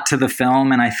whole lot to the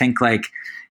film. And I think like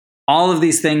all of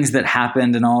these things that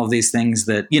happened and all of these things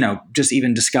that, you know, just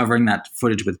even discovering that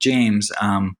footage with James,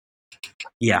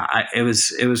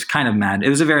 it was kind of mad. It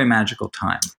was a very magical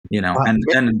time, you know, and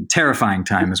a terrifying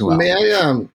time as well. May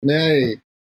I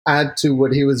add to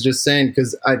what he was just saying?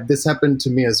 Because this happened to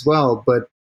me as well, but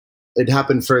it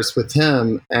happened first with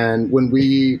him. And when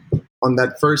on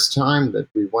that first time that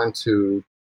we went to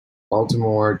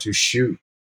Baltimore to shoot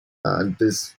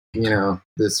this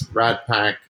Rat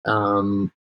Pack,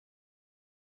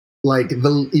 like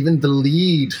even the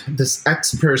lead, this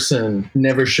ex person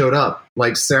never showed up.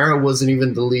 Like Sarah wasn't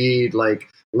even the lead. Like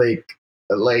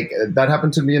that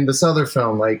happened to me in this other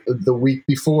film. Like the week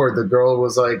before, the girl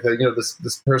was like, you know,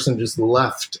 this person just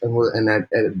left, and at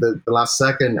the last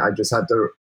second, I just had to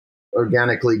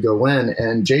organically go in,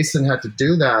 and Jason had to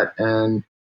do that. And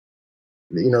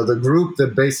you know, the group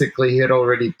that basically he had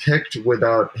already picked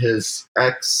without his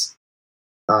ex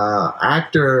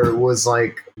actor was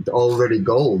like already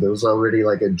gold. It was already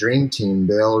like a dream team.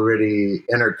 They already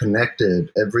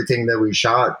interconnected. Everything that we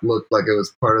shot looked like it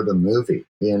was part of the movie.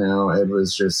 You know, it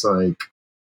was just like,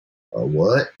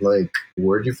 what? Like,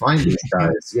 where'd you find these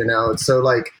guys? You know, so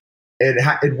like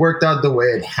it worked out the way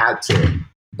it had to,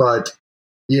 but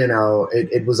you know,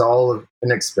 it was all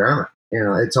an experiment. You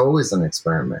know, it's always an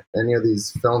experiment. Any of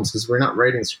these films, because we're not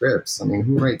writing scripts. I mean,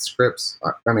 who writes scripts?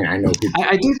 I mean, I know people.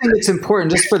 I do think it's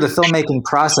important just for the filmmaking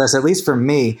process, at least for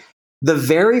me, the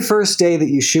very first day that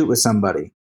you shoot with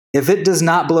somebody, if it does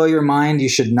not blow your mind, you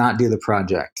should not do the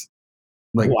project.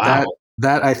 Like wow.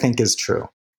 That I think is true.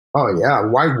 Oh yeah.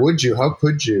 Why would you? How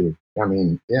could you? I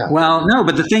mean, yeah. Well, no,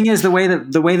 but the thing is the way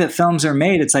that films are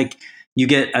made, it's like, you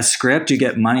get a script, you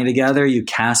get money together, you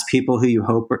cast people who you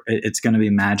hope it's going to be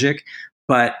magic.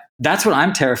 But that's what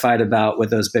I'm terrified about with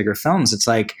those bigger films. It's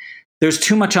like there's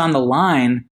too much on the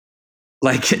line.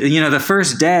 Like, you know, the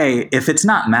first day, if it's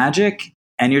not magic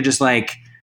and you're just like,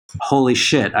 holy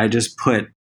shit, I just put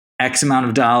X amount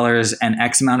of dollars and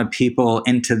X amount of people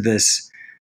into this,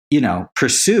 you know,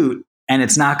 pursuit, and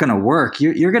it's not going to work,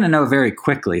 you're going to know very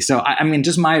quickly. So, I mean,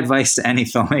 just my advice to any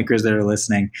filmmakers that are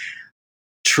listening,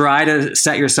 try to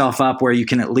set yourself up where you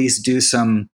can at least do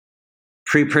some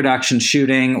pre-production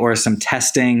shooting or some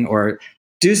testing, or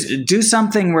do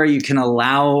something where you can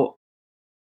allow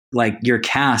like your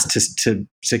cast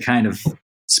to kind of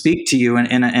speak to you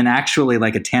in actually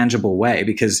like a tangible way.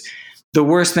 Because the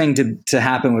worst thing to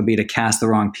happen would be to cast the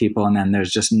wrong people and then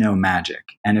there's just no magic.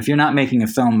 And if you're not making a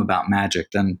film about magic,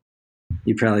 then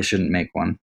you probably shouldn't make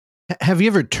one. Have you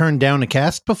ever turned down a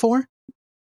cast before?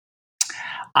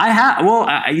 I have.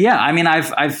 Well, yeah. I mean,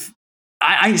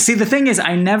 I see. The thing is,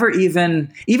 I never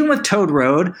even with Toad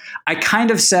Road, I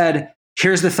kind of said,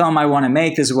 "Here's the film I want to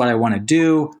make. This is what I want to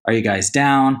do. Are you guys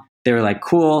down?" They were like,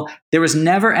 "Cool." There was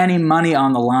never any money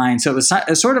on the line, so it was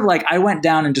sort of like I went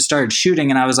down and just started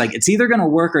shooting, and I was like, "It's either going to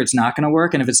work or it's not going to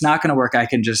work." And if it's not going to work, I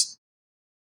can just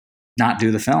not do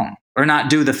the film or not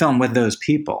do the film with those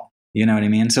people. You know what I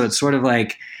mean? So it's sort of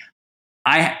like.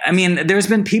 I mean, there's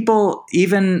been people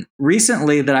even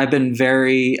recently that I've been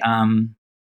very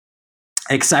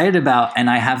excited about, and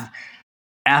I have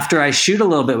after I shoot a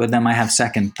little bit with them, I have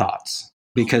second thoughts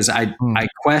because I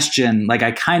question, like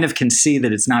I kind of can see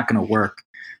that it's not going to work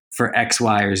for X,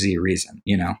 Y, or Z reason,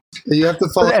 you know? You have to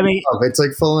fall in love. It's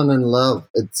like falling in love.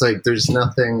 It's like there's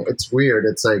nothing. It's weird.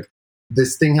 It's like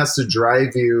this thing has to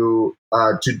drive you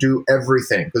to do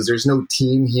everything because there's no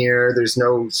team here. There's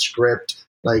no script.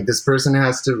 Like this person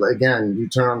has to, again, you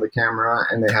turn on the camera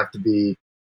and they have to be,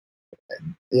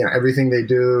 you know, everything they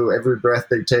do, every breath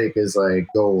they take is like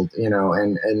gold, you know,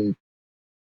 and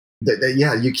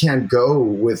yeah, you can't go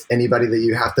with anybody that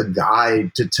you have to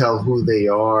guide to tell who they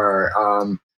are.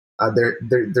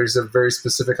 There's a very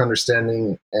specific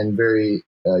understanding and very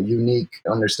unique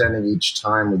understanding each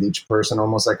time with each person,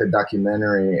 almost like a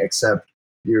documentary, except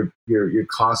you're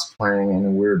cosplaying in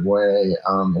a weird way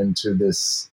into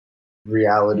this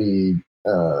reality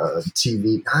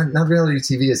TV, not reality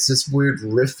TV. It's this weird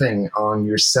riffing on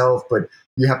yourself, but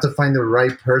you have to find the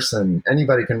right person.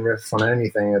 Anybody can riff on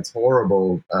anything. It's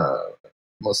horrible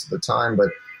most of the time, but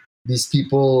these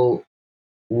people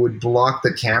would block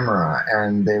the camera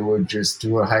and they would just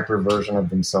do a hyper version of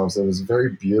themselves. It was very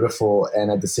beautiful,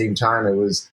 and at the same time,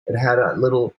 it had a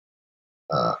little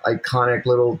iconic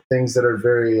little things that are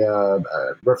very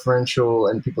referential,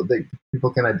 and people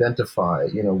can identify.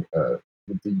 You know,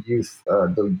 with the youth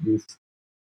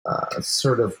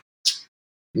sort of,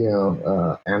 you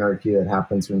know, anarchy that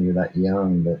happens when you're that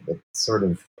young. That sort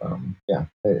of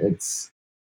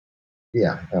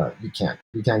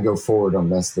you can't go forward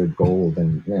unless they're gold,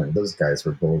 and those guys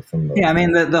were gold from the. Yeah, I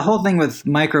mean the whole thing with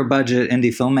micro budget indie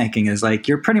filmmaking is like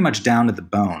you're pretty much down to the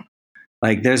bone.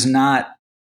 Like there's not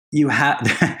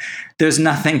there's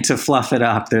nothing to fluff it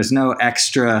up. There's no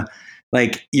extra.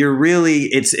 Like you're really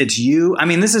it's you. I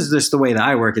mean, this is just the way that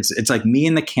I work. It's like me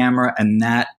and the camera and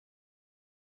that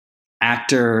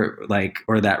actor, like,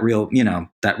 or that real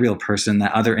person,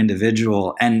 that other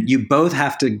individual, and you both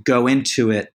have to go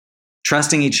into it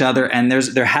trusting each other, and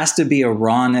there has to be a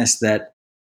rawness that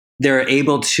they're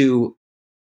able to,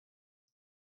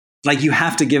 like, you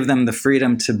have to give them the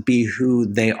freedom to be who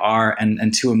they are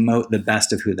and to emote the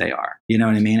best of who they are. You know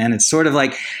what I mean? And it's sort of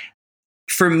like,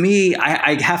 for me,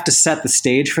 I have to set the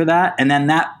stage for that, and then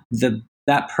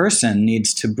that person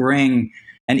needs to bring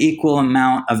an equal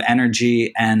amount of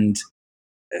energy and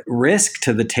risk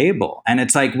to the table. And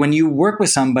it's like when you work with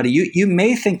somebody, you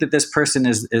may think that this person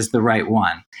is the right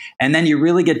one, and then you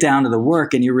really get down to the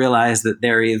work and you realize that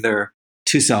they're either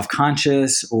too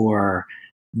self-conscious or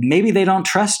maybe they don't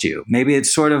trust you. Maybe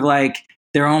it's sort of like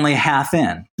they're only half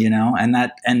in, you know, and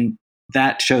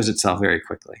that shows itself very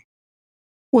quickly.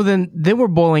 Well, then we're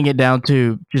boiling it down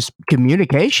to just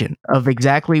communication of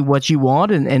exactly what you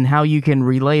want and how you can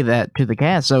relay that to the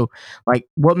cast. So, like,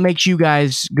 what makes you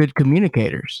guys good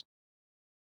communicators?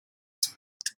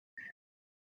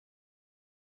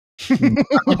 I don't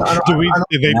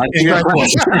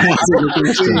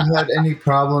had any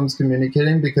problems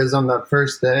communicating, because on that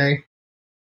first day,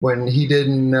 when he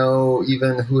didn't know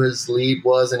even who his lead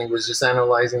was and he was just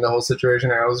analyzing the whole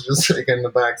situation, I was just like in the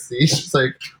back seat, just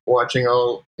like watching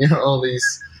all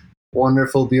these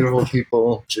wonderful, beautiful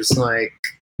people just like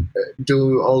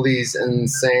do all these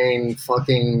insane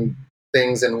fucking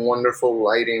things and wonderful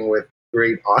lighting with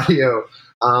great audio.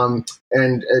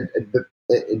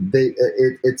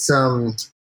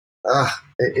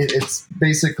 It's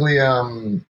basically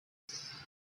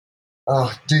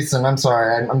oh, Jason, I'm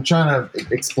sorry. I'm trying to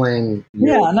explain.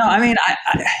 Yeah, no, I mean,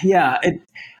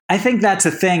 I think that's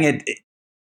a thing.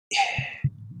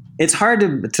 It's hard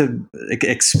to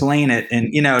explain it,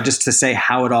 and just to say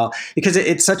how it all, because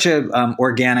it's such a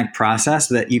organic process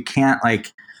that you can't,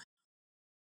 like.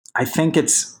 I think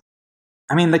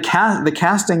the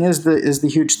casting is the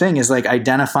huge thing, is like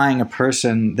identifying a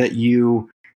person that you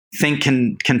think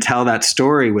can tell that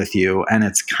story with you, and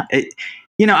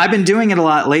I've been doing it a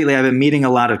lot lately. I've been meeting a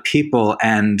lot of people,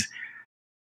 and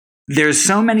there's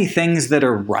so many things that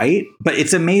are right, but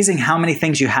it's amazing how many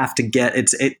things you have to get.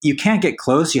 You can't get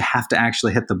close. You have to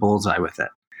actually hit the bullseye with it.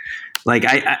 Like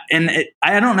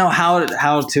I don't know how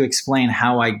to explain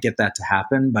how I get that to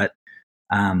happen, but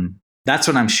that's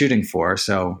what I'm shooting for.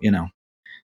 So,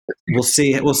 we'll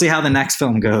see how the next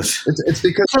film goes. It's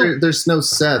because there's no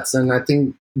sets, and I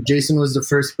think Jason was the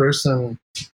first person.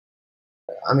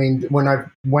 I mean, when I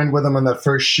went with him on that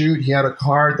first shoot, he had a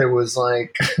car that was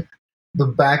like, the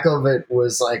back of it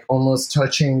was like almost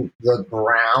touching the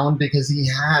ground, because he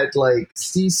had like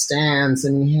C-stands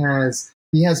and he has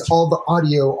He has all the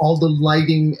audio, all the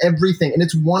lighting, everything, and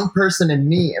it's one person and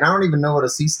me, and I don't even know what a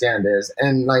C-stand is.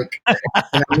 And and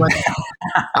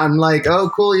I'm like, oh,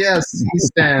 cool, yes,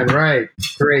 C-stand, right,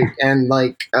 great. And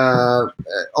because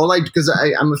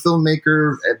I'm a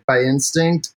filmmaker by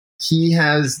instinct. He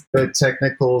has the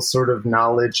technical sort of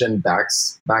knowledge and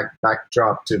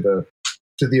backdrop to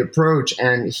the approach,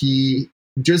 and he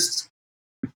just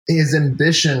his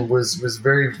ambition was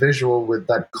very visual with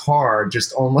that car,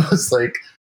 just almost like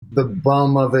the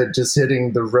bum of it just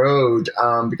hitting the road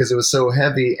because it was so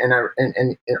heavy, and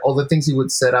all the things he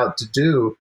would set out to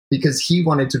do because he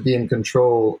wanted to be in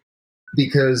control,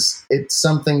 because it's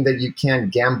something that you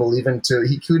can't gamble even to.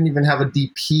 He couldn't even have a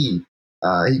DP.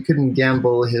 He couldn't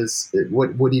gamble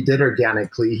what he did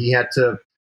organically. He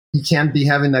can't be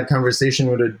having that conversation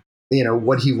with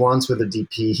what he wants with a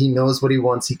DP. He knows what he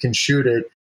wants. He can shoot it.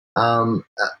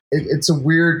 It's a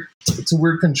weird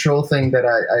control thing that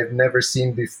I've never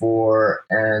seen before,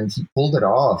 and he pulled it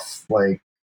off. Like,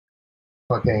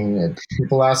 fucking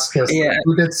people ask us,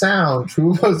 who did sound?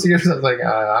 Who was here? I was like,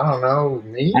 I don't know,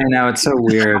 me. I know, it's so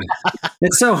weird.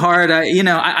 It's so hard.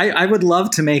 I would love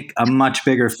to make a much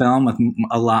bigger film with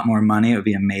a lot more money. It would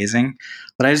be amazing,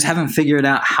 but I just haven't figured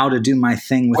out how to do my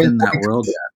thing within that world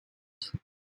yet.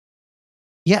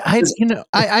 Yeah,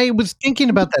 I was thinking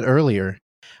about that earlier.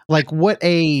 Like, what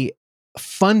a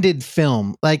funded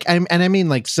film, I mean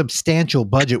like substantial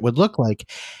budget, would look like.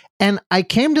 And I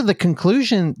came to the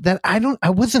conclusion that I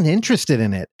wasn't interested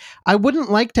in it. I wouldn't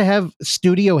like to have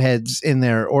studio heads in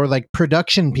there or like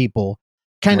production people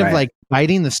kind of like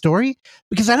writing the story,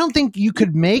 because I don't think you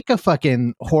could make a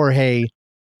fucking Jorge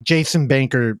Jason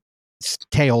Banker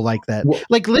tale like that.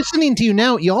 Like, listening to you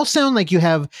now, you all sound like you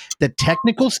have the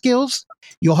technical skills,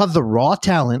 you'll have the raw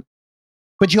talent,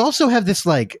 but you also have this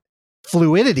like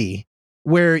fluidity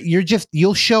where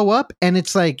you'll show up and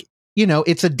it's like,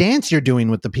 it's a dance you're doing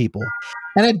with the people.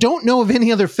 And I don't know of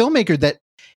any other filmmaker that,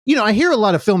 I hear a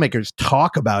lot of filmmakers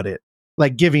talk about it,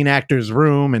 like giving actors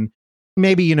room, and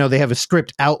maybe, they have a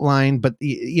script outline, but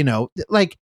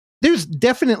like there's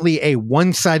definitely a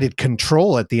one-sided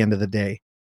control at the end of the day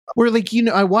where, like,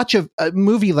 I watch a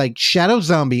movie like Shadow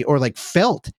Zombie or like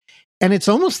Felt, and it's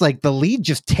almost like the lead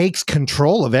just takes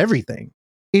control of everything.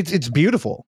 It's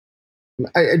beautiful.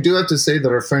 I do have to say that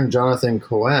our friend Jonathan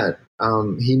Coet,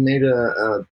 he made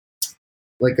the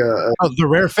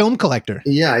Rare Film Collector.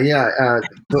 Yeah, yeah, and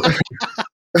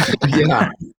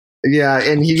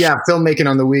filmmaking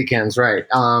on the weekends, right?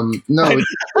 No,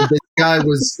 this guy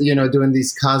was doing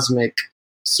these cosmic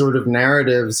sort of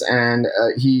narratives, and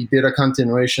he did a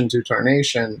continuation to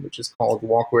Tarnation, which is called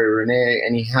Walkway Renee,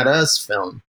 and he had us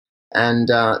film, and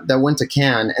that went to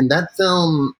Cannes, and that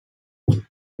film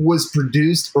was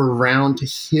produced around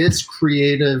his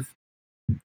creative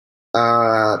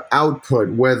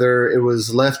output, whether it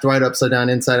was left, right, upside down,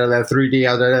 inside of that 3D,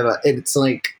 it's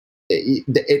like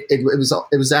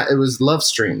it was Love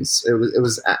Streams. It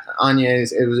was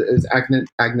Anya's. It was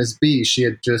Agnes B. She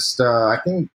had just I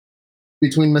think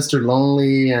between Mr.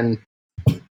 Lonely and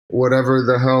whatever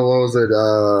the hell was it,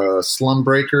 Slum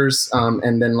Breakers,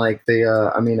 and then like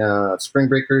Spring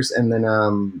Breakers, and then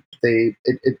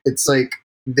it's like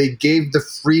they gave the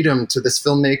freedom to this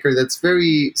filmmaker that's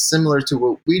very similar to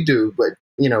what we do, but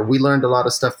we learned a lot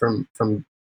of stuff from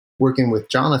working with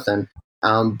Jonathan,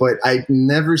 but I've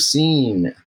never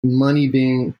seen money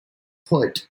being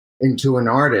put into an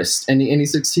artist, and he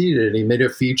succeeded. He made a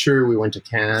feature. We went to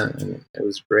Cannes, and it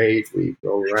was great. We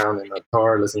drove around in a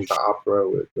car listening to opera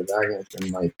with Agnes,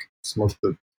 and like smoked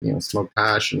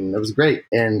hash, and it was great,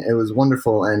 and it was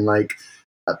wonderful, and like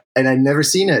and I'd never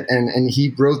seen it, and he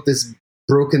wrote this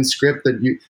broken script that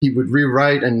he would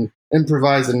rewrite and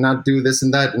improvise and not do this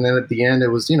and that, and then at the end it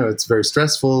was it's very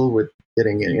stressful with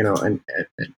getting an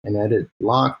edit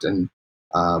locked and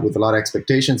with a lot of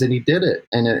expectations, and he did it,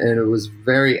 and it was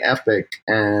very epic,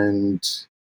 and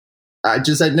I'd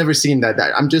never seen that.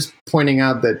 I'm just pointing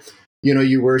out that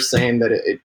you were saying that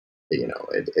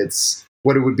it's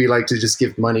what it would be like to just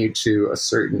give money to a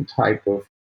certain type of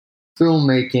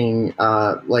filmmaking,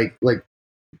 like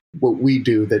what we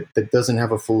do, that doesn't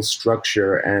have a full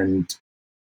structure, and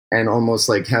almost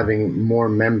like having more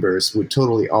members would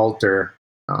totally alter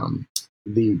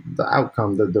the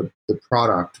outcome, the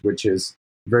product, which is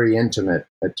very intimate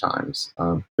at times.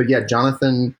 But yeah,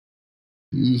 Jonathan,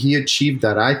 he achieved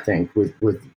that, I think, with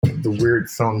the weird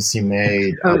films he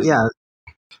made. Yeah.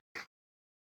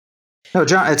 No,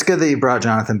 John, it's good that you brought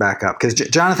Jonathan back up, because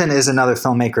Jonathan is another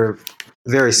filmmaker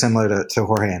very similar to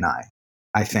Jorge and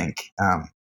I think.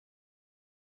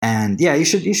 And yeah, you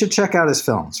should check out his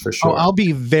films for sure. Oh, I'll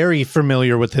be very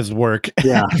familiar with his work.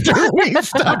 Yeah.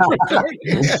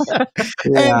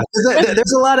 Yeah.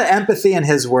 There's a lot of empathy in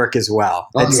his work as well.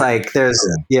 It's like there's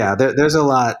a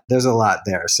lot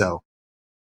there. So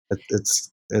it's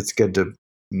good to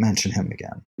mention him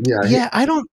again. Yeah. I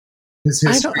was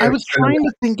trying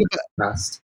to think about.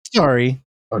 Sorry.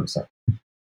 I'm sorry.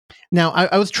 Now,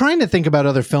 I was trying to think about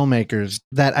other filmmakers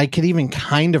that I could even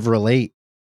kind of relate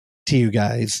to you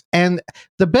guys, and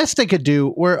the best I could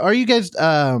do are you guys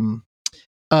Joel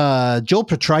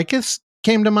Petrakis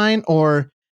came to mind,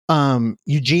 or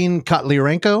Eugene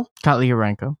Kotlyrenko.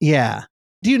 Yeah,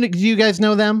 do you guys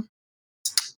know them?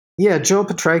 Yeah, Joel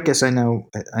Petrakis, I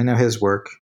know his work.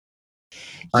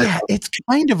 Yeah, it's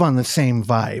kind of on the same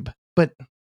vibe, but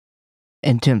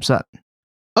And Tim Sutton.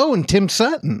 Oh, and Tim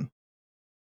Sutton,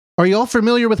 are you all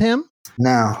familiar with him?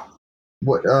 No.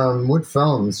 What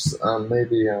films?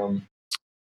 Maybe.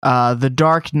 The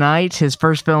Dark Knight. His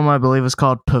first film, I believe, was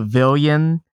called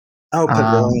Pavilion. Oh,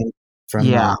 Pavilion.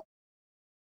 Yeah.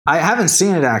 I haven't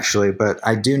seen it actually, but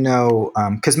I do know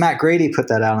because Matt Grady put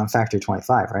that out on Factory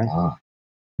 25, right?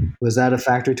 Was that a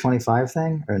Factory 25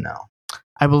 thing or no?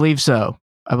 I believe so.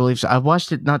 I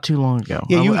watched it not too long ago.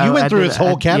 Yeah, you went through his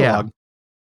whole catalog.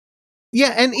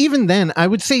 Yeah, and even then, I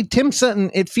would say Tim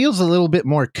Sutton, it feels a little bit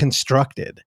more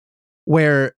constructed.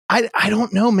 Where I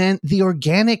don't know, man, the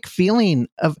organic feeling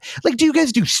of, like, do you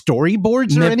guys do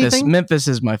storyboards or anything? Memphis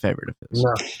is my favorite of his.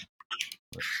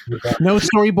 No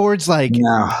storyboards, like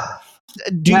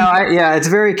it's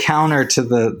very counter to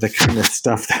the kind of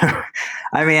stuff that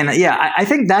I mean, I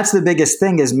think that's the biggest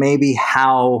thing is maybe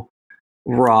how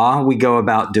raw we go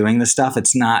about doing the stuff.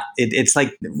 It's not it's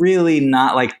like really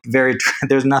not like very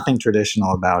there's nothing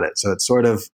traditional about it. So it's sort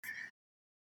of,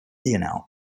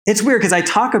 it's weird because I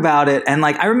talk about it and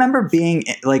like I remember being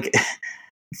like I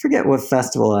forget what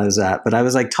festival I was at, but I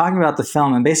was like talking about the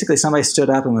film and basically somebody stood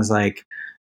up and was like,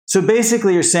 so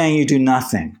basically you're saying you do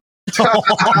nothing.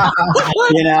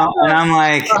 And I'm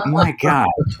like, my God,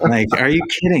 like, are you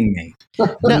kidding me?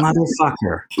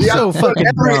 Motherfucker. Yeah, so fucking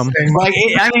dumb. Like,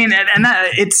 and that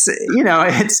it's,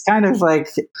 it's kind of like,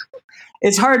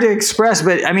 it's hard to express,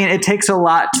 but I mean, it takes a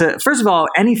lot to, first of all,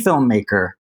 any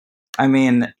filmmaker, I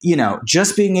mean,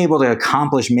 just being able to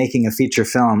accomplish making a feature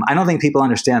film, I don't think people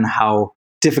understand how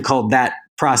difficult that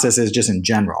process is just in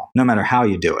general, no matter how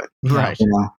you do it. Right.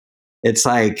 It's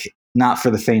like not for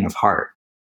the faint of heart.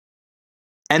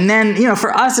 And then,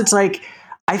 for us, it's like,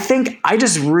 I think I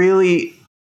just really,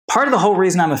 part of the whole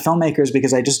reason I'm a filmmaker is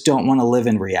because I just don't want to live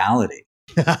in reality.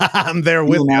 I'm there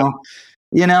with you.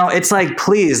 It's like,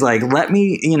 please, like, let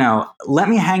me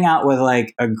hang out with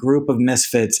like a group of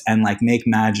misfits and like make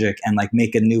magic and like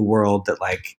make a new world that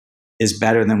like is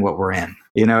better than what we're in.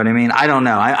 You know what I mean? I don't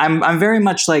know. I'm very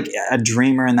much like a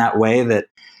dreamer in that way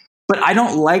but I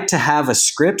don't like to have a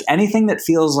script, anything that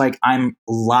feels like I'm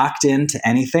locked into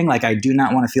anything. Like I do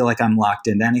not want to feel like I'm locked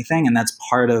into anything. And that's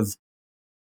part of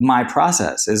my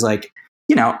process is like,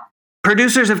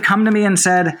 producers have come to me and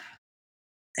said,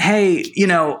 hey,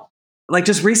 like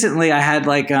just recently I had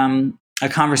like a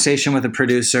conversation with a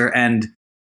producer and,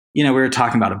 we were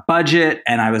talking about a budget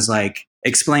and I was like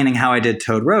explaining how I did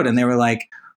Toad Road. And they were like,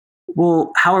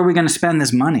 well, how are we going to spend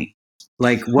this money?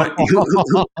 Like what?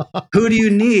 Who do you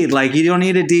need? Like you don't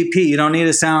need a DP, you don't need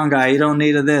a sound guy, you don't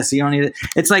need a this, you don't need it.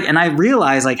 It's like, and I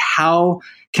realize like how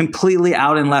completely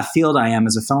out in left field I am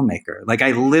as a filmmaker. Like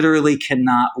I literally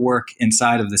cannot work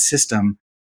inside of the system.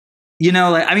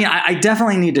 Like I mean, I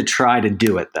definitely need to try to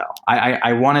do it though.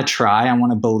 I want to try. I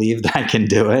want to believe that I can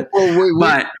do it. Well,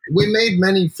 we made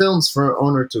many films for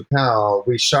Owner to Pal.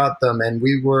 We shot them, and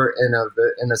we were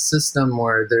in a system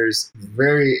where there's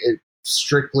very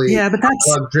strictly but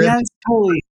that's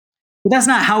totally. But that's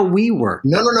not how we work.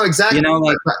 No, exactly.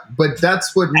 But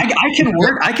that's what I can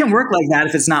work. I can work like that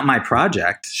if it's not my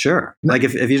project. Sure. Like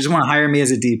if you just want to hire me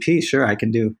as a DP, sure, I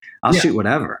can do. I'll shoot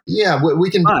whatever. Yeah,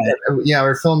 we can. Yeah,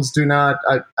 our films do not.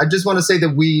 I just want to say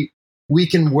that we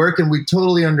can work and we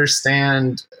totally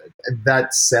understand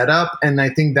that setup, and I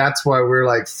think that's why we're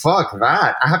like, fuck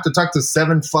that. I have to talk to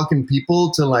 7 fucking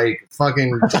people to like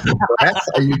fucking breath.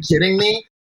 Are you kidding me?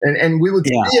 And we would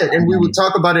see it and we would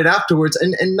talk about it afterwards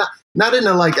and not in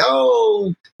a like,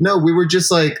 oh no, we were just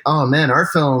like, oh man, our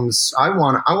films, I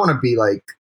want to be like,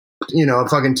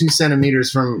 fucking 2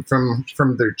 centimeters from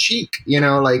their cheek,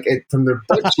 like from their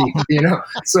butt cheek,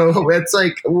 so it's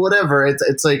like, whatever.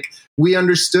 It's like we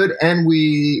understood and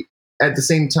we at the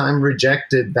same time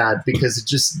rejected that because it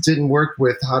just didn't work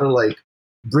with how to like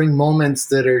bring moments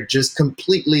that are just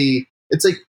completely, it's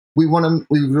like, we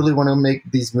really want to make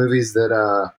these movies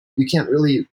that you can't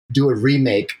really do a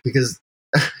remake because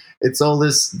it's all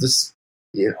this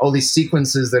all these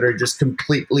sequences that are just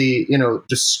completely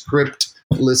just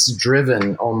scriptless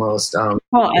driven almost.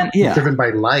 Driven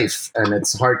by life, and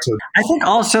it's hard to. I think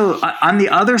also on the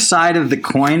other side of the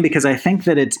coin, because I think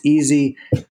that it's easy.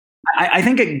 I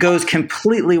think it goes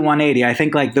completely 180. I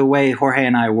think like the way Jorge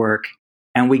and I work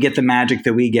and we get the magic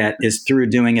that we get is through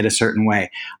doing it a certain way.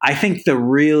 I think the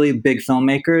really big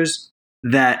filmmakers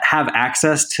that have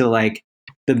access to like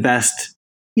the best,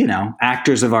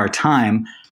 actors of our time,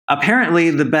 apparently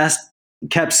the best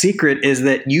kept secret is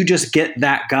that you just get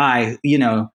that guy,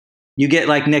 you get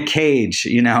like Nick Cage,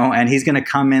 and he's going to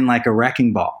come in like a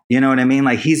wrecking ball. You know what I mean?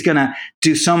 Like he's going to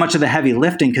do so much of the heavy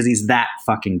lifting because he's that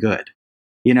fucking good.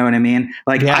 You know what I mean?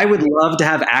 Like I would love to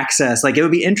have access. Like it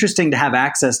would be interesting to have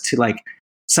access to like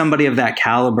somebody of that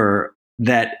caliber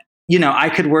that, I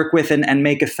could work with and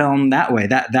make a film that way.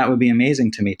 That would be amazing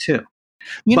to me too.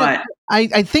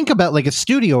 I think about like a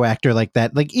studio actor like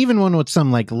that, like even one with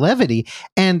some like levity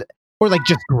or like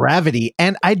just gravity.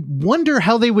 And I wonder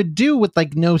how they would do with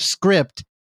like no script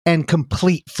and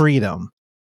complete freedom.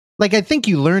 Like, I think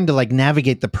you learn to like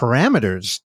navigate the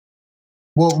parameters.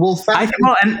 No,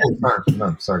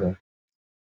 sorry.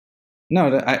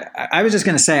 No, I was just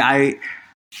going to say,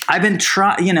 I've been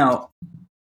trying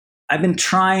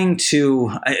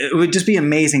to, it would just be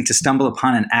amazing to stumble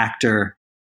upon an actor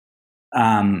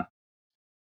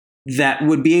that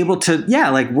would be able to,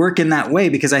 like work in that way,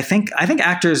 because I think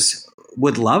actors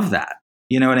would love that.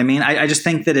 You know what I mean? I just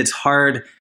think that it's hard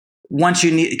once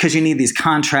because you need these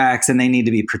contracts and they need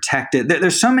to be protected.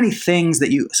 There's so many things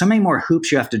so many more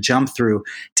hoops you have to jump through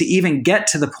to even get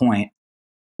to the point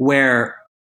where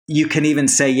you can even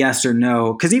say yes or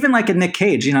no. Cause even like a Nick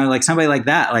Cage, like somebody like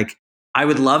that, like I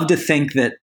would love to think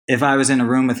that if I was in a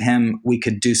room with him, we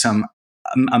could do some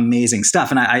amazing stuff.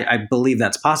 And I believe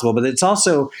that's possible, but it's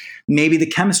also maybe the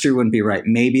chemistry wouldn't be right.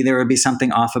 Maybe there would be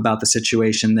something off about the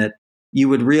situation that you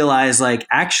would realize, like,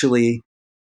 actually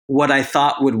what I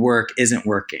thought would work isn't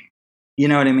working. You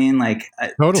know what I mean? Like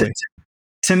totally.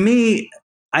 To me,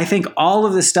 I think all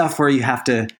of the stuff where you have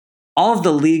to, all of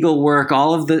the legal work,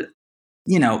 all of the,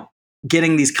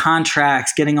 getting these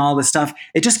contracts, getting all this stuff,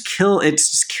 it just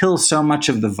kills so much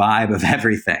of the vibe of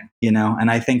everything,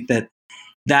 And I think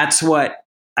that's what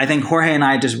I think Jorge and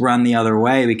I just run the other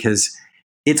way, because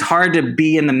it's hard to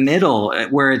be in the middle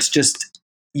where it's just,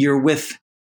 you're with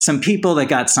some people that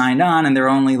got signed on and they're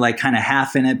only like kind of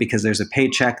half in it because there's a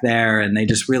paycheck there and they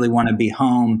just really want to be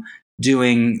home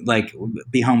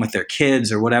be home with their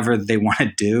kids or whatever they want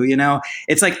to do.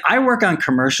 It's like, I work on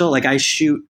commercial, like I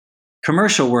shoot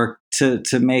commercial work to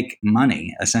make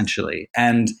money essentially.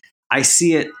 And I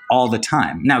see it all the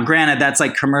time. Now, granted, that's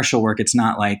like commercial work. It's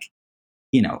not like,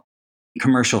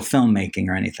 commercial filmmaking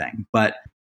or anything, but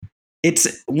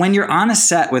it's when you're on a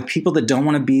set with people that don't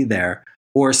want to be there,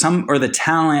 or the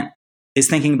talent is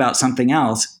thinking about something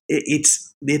else,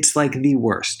 it's like the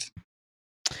worst.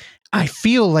 I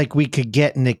feel like we could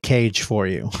get Nick Cage for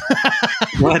you.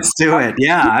 Let's do it.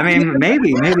 Yeah. I mean,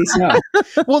 maybe so.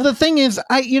 Well, the thing is,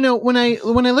 when I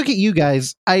look at you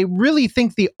guys, I really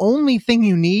think the only thing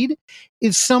you need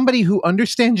is somebody who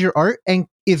understands your art and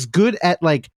is good at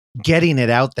like getting it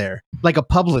out there, like a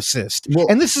publicist. Well,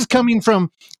 and this is coming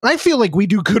from, I feel like we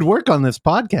do good work on this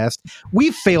podcast.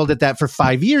 We've failed at that for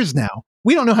 5 years now.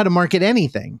 We don't know how to market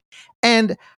anything.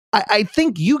 And I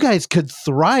think you guys could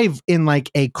thrive in like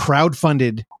a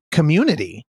crowdfunded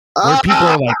community where people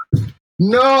are like,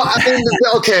 no, I mean,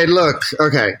 okay, look,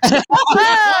 okay.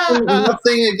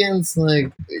 Nothing against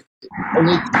like, I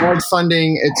mean,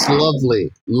 crowdfunding, it's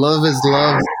lovely. Love is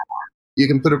love. You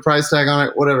can put a price tag on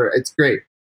it, whatever. It's great.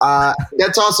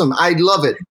 That's awesome. I love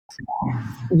it.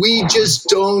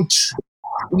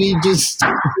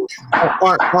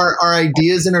 Our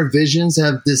ideas and our visions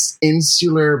have this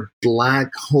insular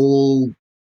black hole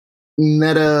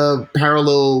meta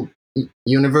parallel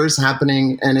universe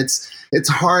happening, and it's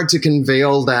hard to convey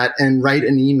all that and write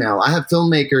an email. I have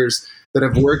filmmakers that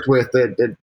I've worked with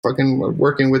that fucking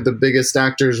working with the biggest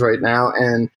actors right now,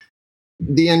 and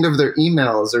the end of their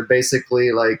emails are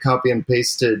basically like copy and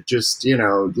pasted, just,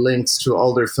 links to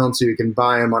all their films so you can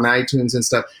buy them on iTunes and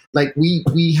stuff. Like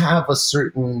we have a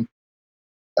certain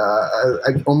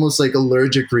almost like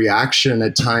allergic reaction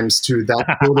at times to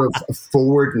that sort of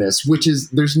forwardness, which is,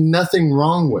 there's nothing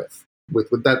wrong with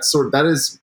that sort. That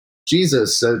is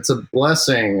Jesus. It's a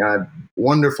blessing.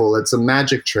 Wonderful. It's a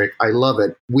magic trick. I love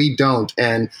it. We don't.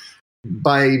 And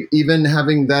by even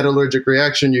having that allergic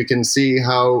reaction, you can see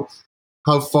how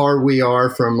far we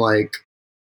are from like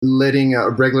letting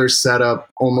a regular setup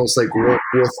almost like work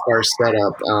with our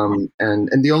setup.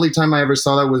 And the only time I ever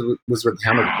saw that was with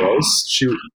Hannah Gross.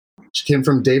 she came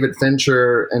from David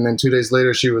Fincher, and then 2 days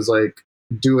later she was like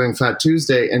doing Fat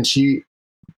Tuesday, and she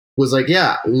was like,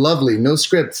 yeah, lovely, no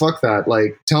script, fuck that,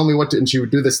 like tell me what to, and she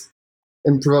would do this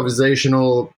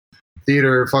improvisational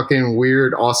theater, fucking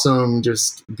weird, awesome,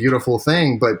 just beautiful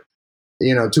thing. But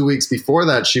 2 weeks before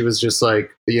that, she was just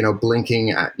like,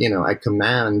 blinking at, at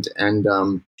command. And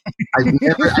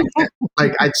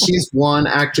she's one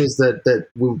actress that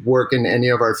would work in any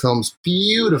of our films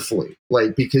beautifully,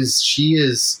 like, because she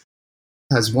has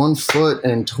one foot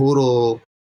in total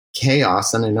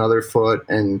chaos and another foot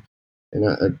and in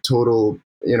a total,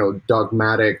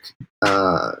 dogmatic,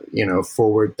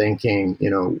 forward thinking,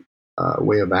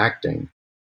 way of acting.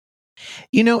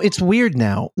 It's weird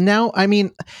now. Now, I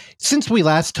mean, since we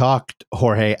last talked,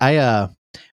 Jorge,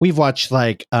 we've watched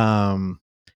like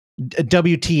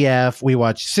WTF, we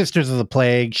watched Sisters of the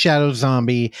Plague, Shadow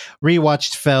Zombie,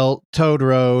 rewatched Felt, Toad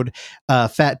Road,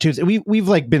 Fat Tuesday. We've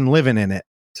like been living in it.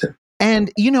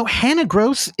 And Hannah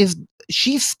Gross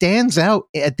she stands out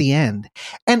at the end.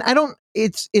 And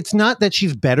it's not that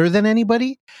she's better than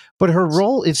anybody, but her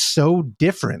role is so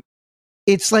different.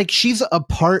 It's like she's a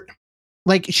part,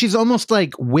 like she's almost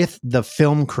like with the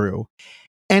film crew.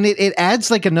 And it adds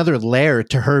like another layer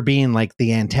to her being like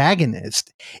the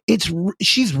antagonist.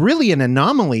 She's really an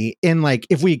anomaly in, like,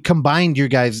 if we combined your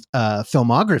guys'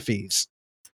 filmographies.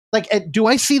 Like, do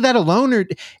I see that alone, or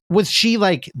was she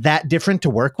like that different to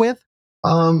work with?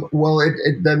 Well,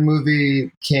 that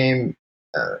movie came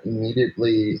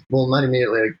immediately. Well, not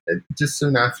immediately. Just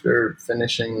soon after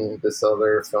finishing this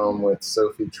other film with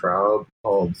Sophie Traub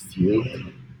called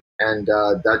Fugue, and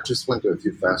that just went to a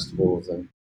few festivals and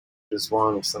just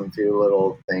won some few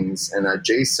little things. And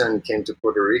Jason came to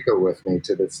Puerto Rico with me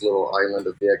to this little island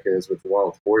of Vieques with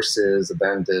wild horses,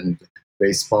 abandoned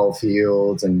baseball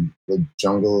fields, and the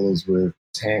jungles with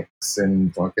tanks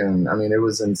and fucking, I mean, it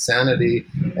was insanity,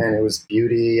 and it was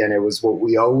beauty, and it was what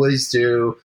we always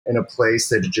do in a place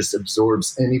that just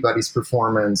absorbs anybody's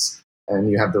performance, and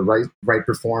you have the right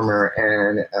performer.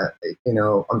 And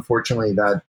unfortunately,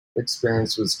 that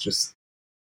experience was just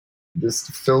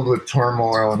filled with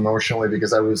turmoil emotionally,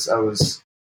 because I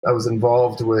was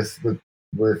involved with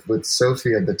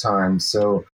Sophie at the time.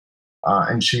 So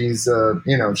and she's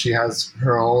she has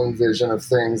her own vision of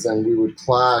things, and we would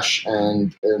clash.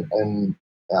 And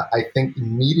I think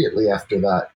immediately after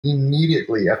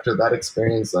that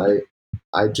experience,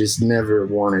 I just never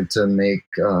wanted to make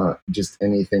just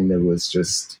anything that was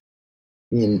just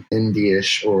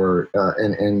indie-ish, or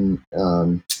in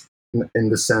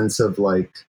the sense of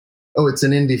like, oh, it's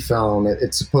an indie film,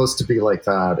 it's supposed to be like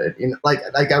that.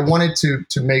 Like I wanted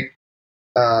to make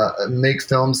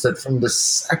films that from the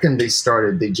second they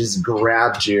started, they just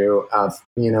grabbed you,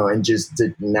 and just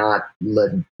did not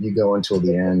let you go until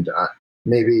the end.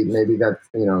 Maybe that,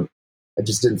 I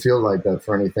just didn't feel like that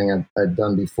for anything I'd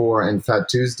done before. And Fat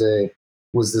Tuesday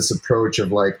was this approach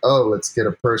of like, oh, let's get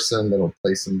a person that'll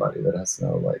play somebody that has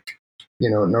no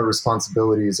no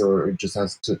responsibilities, or just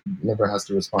never has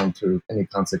to respond to any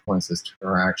consequences to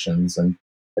her actions. And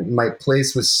my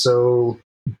place was so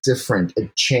different.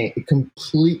 It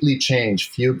completely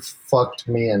changed. Fugue fucked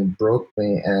me and broke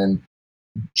me, and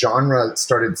genre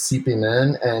started seeping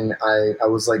in, and I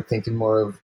was like thinking more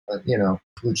of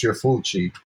Lucio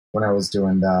Fulci when I was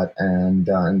doing that, and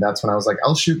that's when I was like,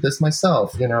 I'll shoot this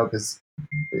myself, because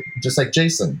just like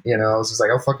Jason, I was just like,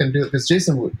 I'll fucking do it, because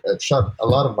Jason would shot a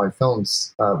lot of my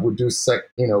films, would do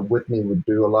with me, would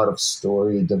do a lot of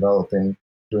story developing,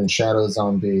 doing Shadow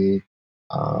Zombie,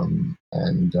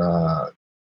 and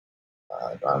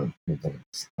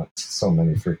so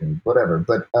many freaking whatever,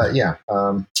 but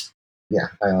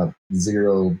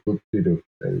zero boop doo doo.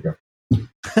 There you go.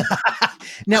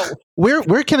 Now,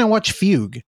 where can I watch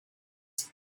Fugue?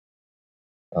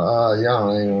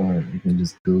 You can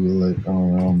just Google it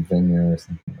on Vimeo or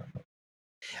something like that.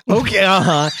 Okay,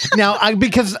 Now,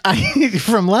 because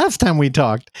from last time we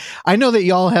talked, I know that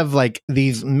y'all have like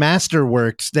these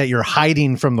masterworks that you're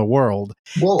hiding from the world.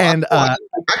 Well, and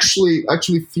actually,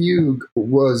 Fugue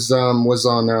was on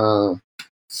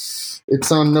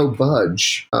it's on No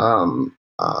Budge,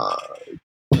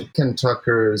 Ken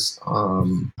Tucker's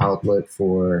outlet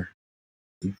for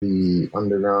the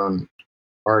underground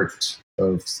art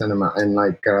of cinema, and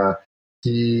like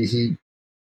he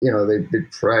they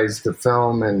prized the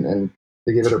film, and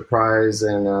they gave it a prize,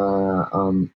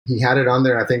 and he had it on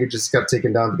there. I think it just got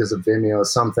taken down because of Vimeo or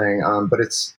something, but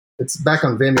it's back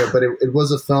on Vimeo. But it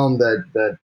was a film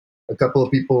that a couple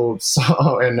of people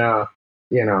saw, and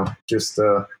just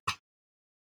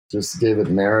gave it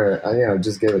merit.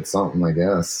 Just gave it something, I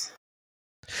guess.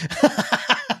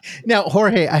 Now,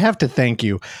 Jorge, I have to thank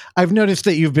you. I've noticed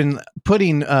that you've been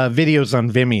putting videos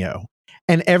on Vimeo,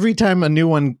 and every time a new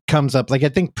one comes up, like I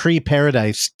think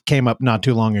Pre-Paradise came up not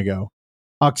too long ago.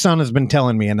 Oksana's been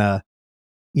telling me, and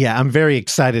yeah, I'm very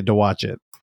excited to watch it.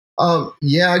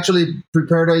 Yeah, actually,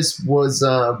 Pre-Paradise was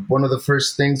one of the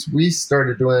first things we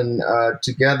started doing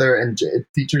together, and it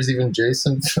features even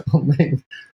Jason filming.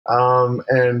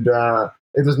 And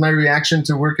it was my reaction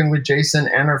to working with Jason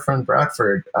and our friend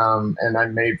Bradford. And I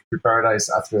made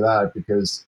Pre-Paradise after that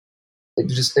because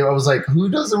I was like, who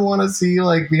doesn't want to see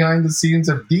like behind the scenes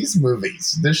of these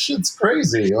movies? This shit's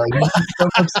crazy. Like,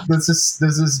 this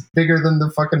is bigger than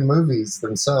the fucking movies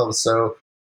themselves. So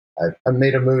I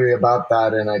made a movie about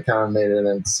that, and I kind of made it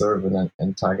in sort of an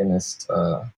antagonist,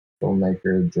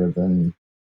 filmmaker-driven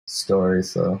story.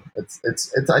 So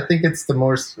it's. I think it's the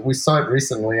most. We saw it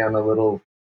recently on a little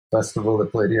festival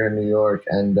that played here in New York,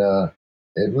 and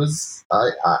it was.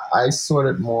 I saw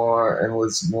it more and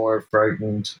was more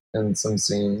frightened in some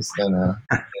scenes than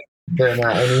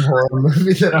any horror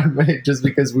movie that I made, just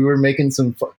because we were making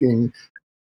some fucking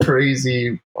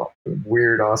crazy,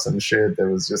 weird, awesome shit that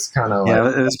was just kind of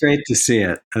like, it was great to see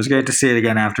it. It was great to see it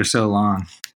again after so long.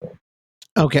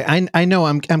 Okay, I know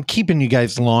I'm keeping you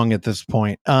guys long at this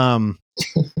point.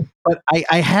 But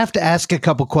I have to ask a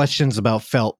couple questions about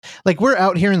Felt. Like, we're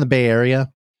out here in the Bay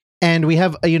Area, and we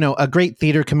have a great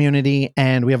theater community,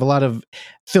 and we have a lot of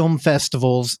film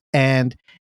festivals, and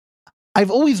I've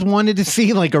always wanted to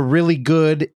see like a really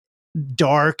good,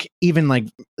 dark, even like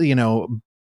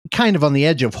kind of on the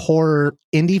edge of horror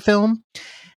indie film.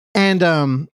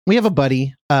 And we have a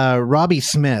buddy, Robbie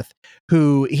Smith,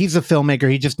 who he's a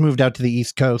filmmaker. He just moved out to the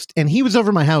East Coast, and he was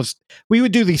over my house. We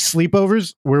would do these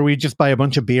sleepovers where we just buy a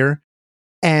bunch of beer,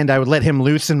 and I would let him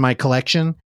loose in my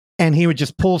collection, and he would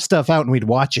just pull stuff out and we'd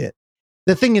watch it.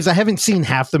 The thing is, I haven't seen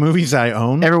half the movies I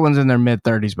own. Everyone's in their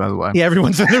mid-30s, by the way. Yeah,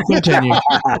 everyone's in their mid-30s.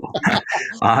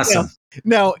 Awesome.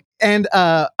 No, and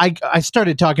I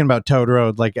started talking about Toad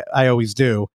Road like I always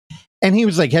do. And he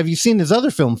was like, have you seen his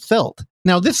other film, Felt?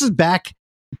 Now, this is back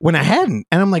when I hadn't.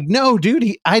 And I'm like, no, dude,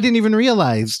 I didn't even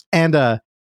realize. And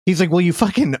he's like, well, you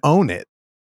fucking own it.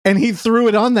 And he threw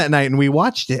it on that night and we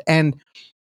watched it. And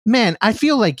man, I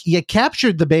feel like you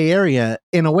captured the Bay Area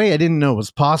in a way I didn't know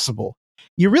was possible.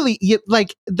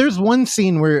 Like, there's one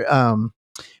scene where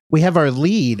we have our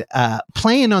lead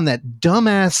playing on that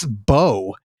dumbass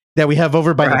bow that we have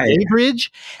over by the Bay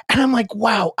Bridge. And I'm like,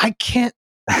 wow, I can't.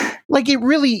 Like, it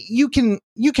really, you can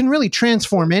really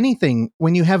transform anything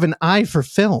when you have an eye for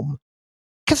film.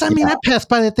 Because I mean, I pass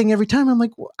by that thing every time. I'm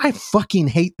like, well, I fucking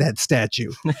hate that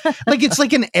statue. Like, it's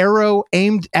like an arrow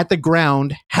aimed at the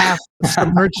ground, half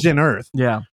submerged in earth.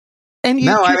 Yeah. And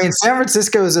I mean, San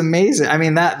Francisco is amazing. I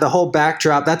mean, the whole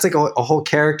backdrop, that's like a whole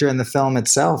character in the film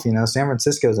itself. San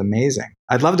Francisco is amazing.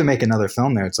 I'd love to make another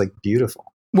film there. It's like beautiful.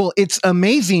 Well, it's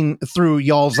amazing through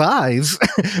y'all's eyes.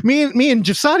 me and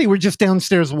Jasadi were just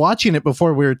downstairs watching it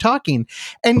before we were talking.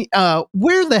 And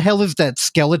where the hell is that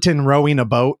skeleton rowing a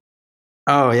boat?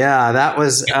 Oh, yeah. That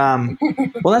was,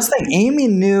 well, that's the thing. Amy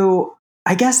knew,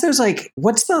 I guess there's like,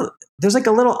 there's like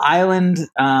a little island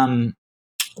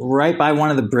right by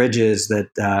one of the bridges that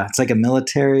it's like a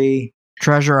military.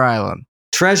 Treasure Island.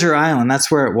 Treasure Island.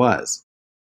 That's where it was.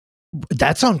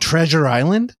 That's on Treasure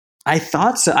Island? I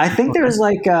thought so. I think there's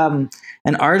like an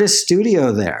artist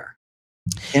studio there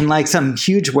in like some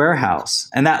huge warehouse.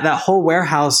 And that whole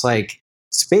warehouse like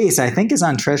space, I think, is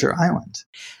on Treasure Island.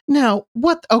 Now,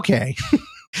 what? Okay.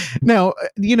 Now,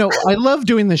 I love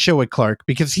doing the show with Clark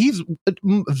because he's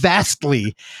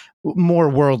vastly more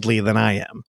worldly than I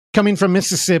am. Coming from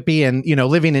Mississippi and,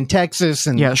 living in Texas.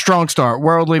 And yeah, strong start.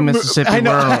 Worldly Mississippi.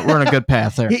 We're on a good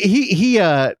path there. He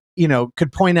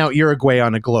could point out Uruguay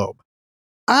on a globe.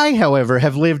 I, however,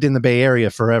 have lived in the Bay Area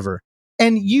forever.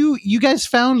 And you guys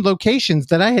found locations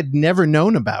that I had never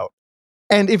known about.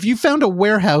 And if you found a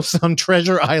warehouse on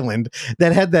Treasure Island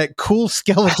that had that cool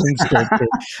skeleton sculpture,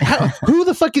 who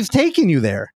the fuck is taking you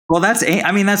there? Well, that's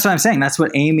what I'm saying. That's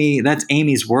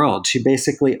Amy's world. She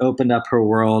basically opened up her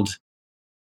world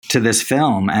to this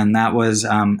film. And that was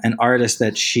an artist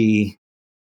that she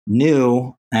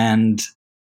knew. And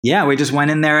yeah, we just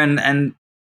went in there and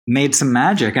made some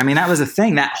magic. I mean, that was the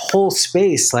thing. That whole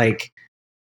space, like,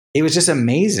 it was just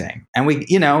amazing. And we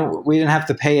didn't have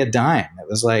to pay a dime. It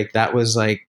was like, that was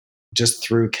like just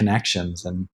through connections.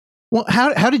 And well,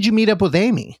 how did you meet up with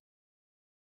Amy?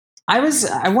 I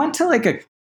went to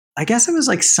I guess it was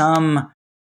like some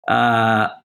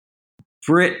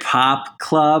Brit pop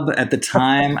club at the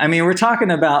time. I mean, we're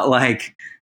talking about like,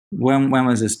 when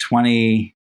was this?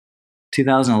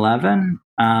 2011?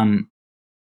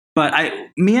 But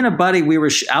me and a buddy, we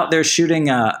were out there shooting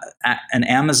an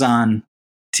Amazon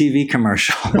TV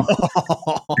commercial,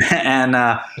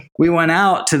 and we went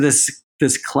out to this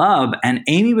club, and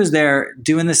Amy was there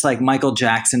doing this like Michael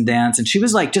Jackson dance, and she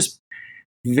was like just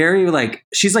very like,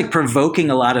 she's like provoking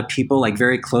a lot of people like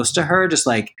very close to her, just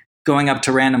like going up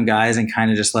to random guys and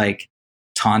kind of just like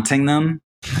taunting them.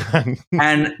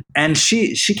 and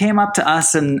she came up to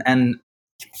us, and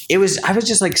I was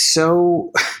just like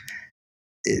so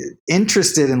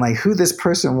interested in like who this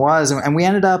person was, and we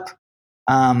ended up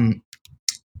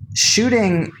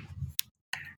shooting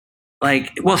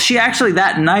like, well, she actually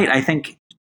that night I think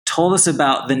told us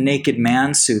about the naked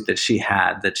man suit that she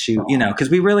had, that she, you know, because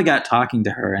we really got talking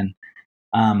to her, and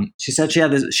she said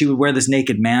she would wear this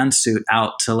naked man suit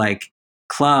out to like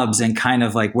clubs and kind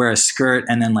of like wear a skirt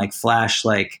and then like flash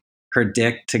like her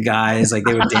dick to guys, like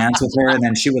they would dance with her and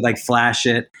then she would like flash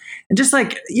it, and just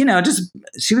like, you know, just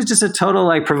she was just a total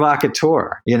like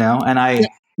provocateur, you know. And I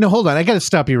No, hold on. I got to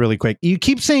stop you really quick. You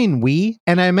keep saying we,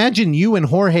 and I imagine you and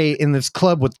Jorge in this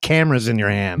club with cameras in your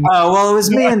hand. Oh, well, it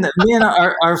was me and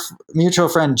our mutual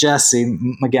friend Jesse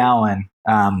McGowan.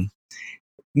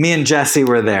 Me and Jesse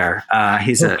were there.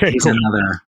 He's cool.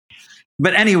 Another.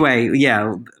 But anyway,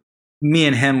 yeah, me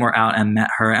and him were out and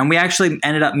met her, and we actually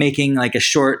ended up making like a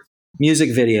short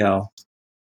music video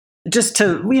just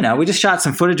to, you know, we just shot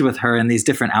some footage with her in these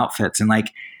different outfits, and like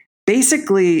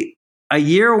basically a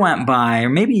year went by, or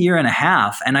maybe a year and a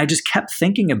half, and I just kept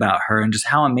thinking about her and just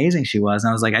how amazing she was. And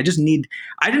I was like, I didn't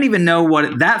even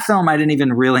know that film, I didn't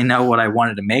even really know what I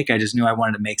wanted to make. I just knew I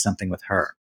wanted to make something with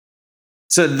her.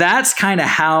 So that's kind of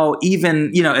how,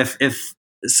 even, you know, if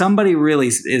somebody really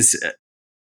is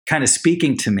kind of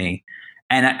speaking to me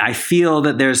and I feel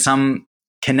that there's some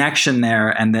connection there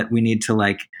and that we need to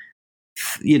like,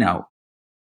 you know,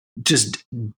 just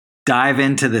dive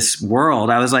into this world.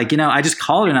 I was like, you know, I just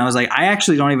called her and I was like, I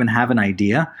actually don't even have an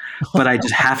idea, but I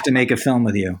just have to make a film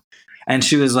with you. And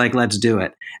she was like, let's do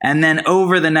it. And then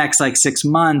over the next like 6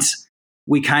 months,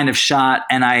 we kind of shot,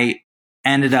 and I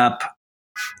ended up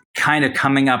kind of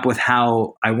coming up with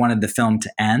how I wanted the film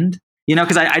to end, you know,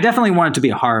 because I definitely wanted to be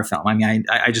a horror film. I mean,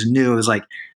 I just knew it was like,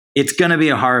 it's going to be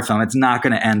a horror film. It's not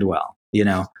going to end well, you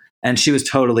know. And she was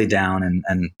totally down,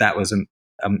 and that was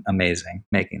amazing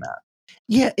making that.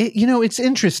 Yeah, you know, it's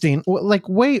interesting. Like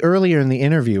way earlier in the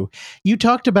interview, you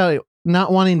talked about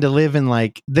not wanting to live in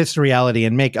like this reality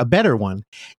and make a better one.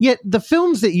 Yet the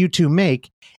films that you two make,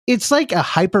 it's like a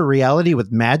hyper reality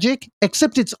with magic,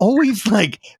 except it's always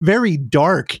like very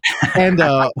dark and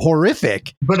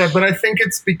horrific. But I think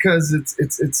it's because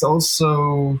it's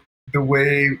also the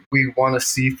way we want to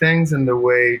see things and the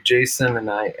way Jason and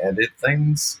I edit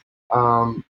things.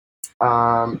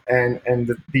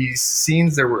 These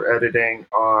scenes that we're editing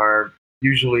are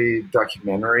usually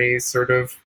documentaries, sort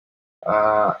of,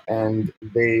 and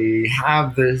they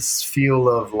have this feel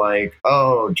of like,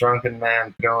 oh, drunken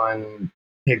man throwing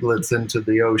piglets into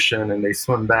the ocean and they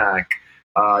swim back.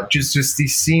 Just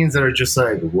these scenes that are just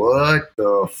like, what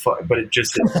the fuck? But it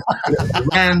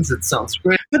lands. It sounds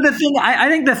great. But the thing, I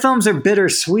think the films are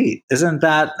bittersweet, isn't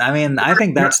that? I mean, I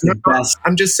think that's the best.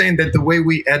 I'm just saying that the way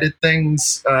we edit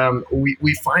things,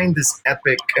 we find this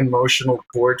epic emotional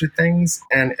core to things,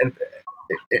 and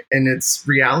it's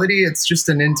reality. It's just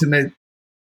an intimate,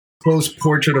 close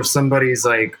portrait of somebody's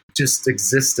like just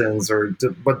existence or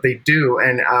what they do,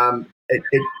 and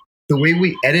the way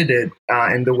we edit it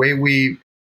and the way we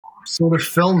sort of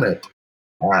film it,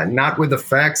 not with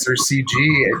effects or CG,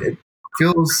 it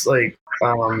feels like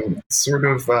sort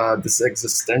of this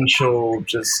existential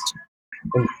just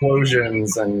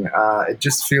implosions, and it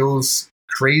just feels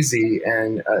crazy,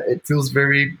 and it feels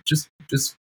very just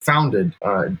founded.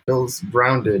 It feels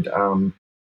grounded. I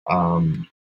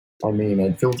mean,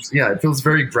 it feels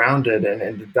very grounded and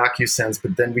in the docu sense,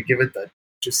 but then we give it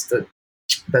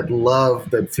that love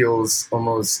that feels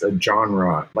almost a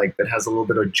genre, like that has a little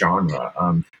bit of genre.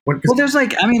 Well, there's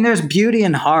like, I mean, there's beauty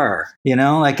in horror, you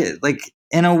know, like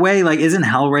in a way, like, isn't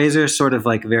Hellraiser sort of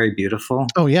like very beautiful?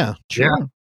 Oh yeah, sure. Yeah.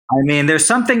 I mean, there's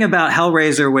something about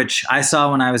Hellraiser which I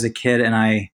saw when I was a kid, and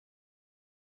I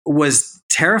was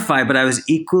terrified, but I was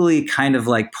equally kind of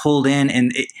like pulled in,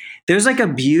 and there's like a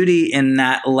beauty in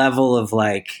that level of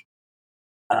like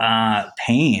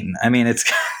pain. I mean,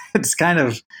 it's kind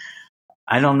of,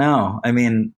 I don't know. I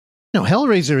mean, no,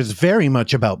 Hellraiser is very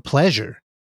much about pleasure,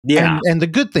 yeah, and the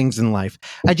good things in life.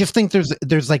 I just think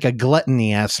there's like a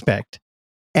gluttony aspect,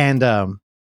 and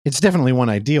it's definitely one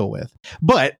I deal with.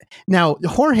 But now,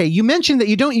 Jorge, you mentioned that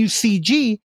you don't use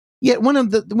CG. Yet one of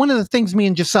the things me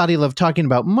and Jasadi love talking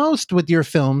about most with your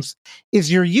films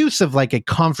is your use of like a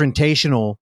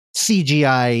confrontational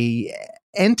CGI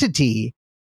entity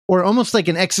or almost like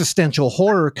an existential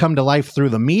horror come to life through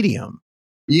the medium.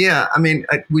 Yeah, I mean,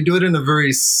 we do it in a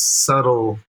very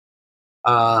subtle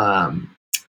way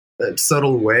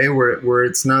where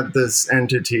it's not this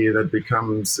entity that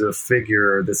becomes a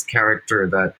figure, this character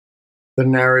that the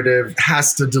narrative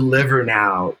has to deliver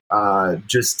now,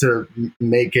 just to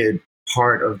make it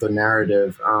part of the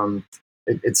narrative.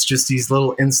 It's just these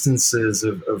little instances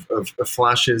of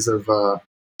flashes of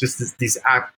just these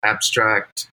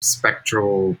abstract,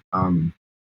 spectral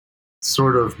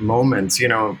sort of moments.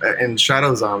 In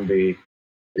Shadow Zombie,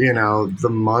 the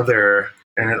mother,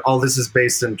 and all this is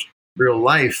based in real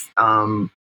life.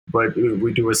 But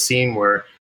we do a scene where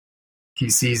he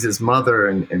sees his mother,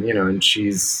 and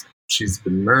she's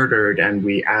been murdered, and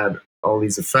we add all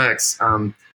these effects.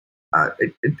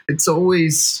 It's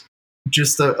always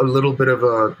just a little bit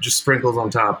of just sprinkles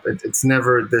on top. It's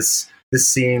never this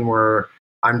scene where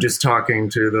I'm just talking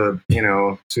to the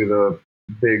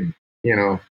big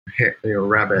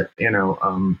rabbit.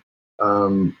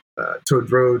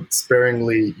 Toad Road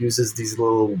sparingly uses these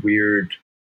little weird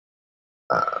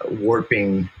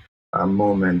warping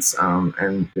moments, and I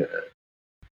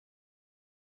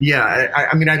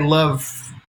mean,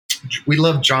 we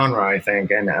love genre, I think,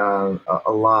 and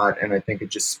a lot, and I think it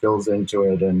just spills into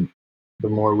it, and the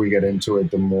more we get into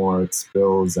it, the more it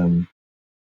spills. And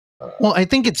well, I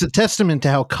think it's a testament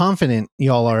to how confident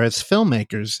y'all are as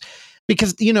filmmakers,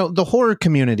 because the horror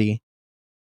community,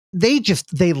 they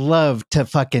love to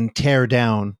fucking tear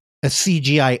down a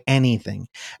CGI anything,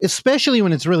 especially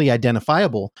when it's really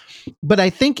identifiable. But I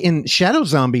think in Shadow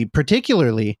Zombie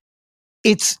particularly,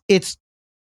 it's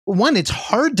one, it's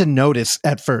hard to notice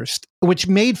at first, which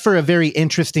made for a very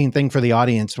interesting thing for the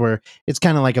audience, where it's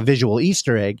kind of like a visual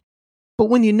Easter egg. But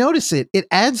when you notice it, it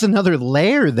adds another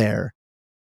layer there.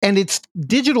 And it's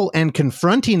digital and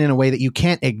confronting in a way that you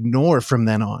can't ignore from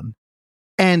then on.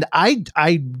 And I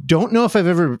don't know if I've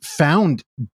ever found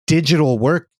digital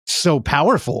work so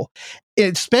powerful,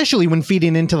 especially when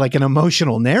feeding into like an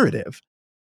emotional narrative.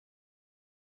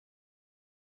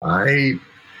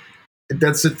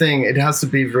 That's the thing. It has to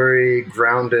be very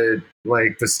grounded,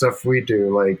 like the stuff we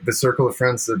do, like the Circle of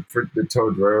Friends that the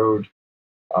Toad Road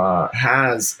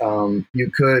has.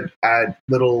 You could add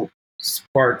little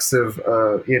sparks of,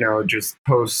 just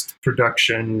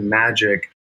post-production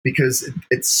magic, because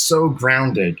it's so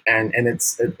grounded, and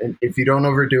if you don't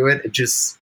overdo it, it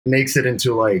just makes it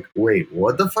into like, wait,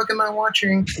 what the fuck am I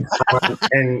watching?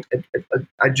 And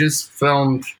I'm just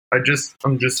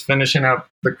finishing up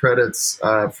the credits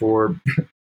for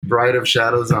Bride of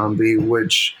Shadow Zombie,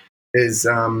 which is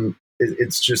it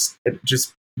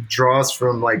just draws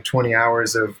from like 20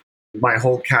 hours of my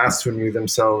whole cast who knew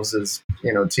themselves as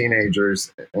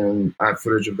teenagers, and I have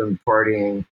footage of them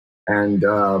partying, and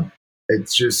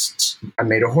it's just, I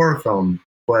made a horror film,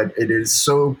 but it is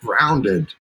so grounded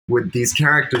with these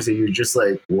characters that you're just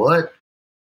like,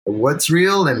 what's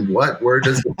real and where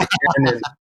does it begin?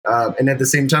 And at the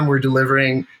same time, we're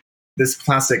delivering this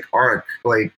classic arc.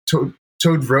 Like Toad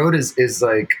Road is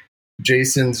like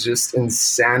Jason's just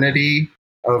insanity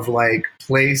of like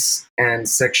place and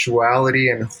sexuality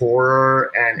and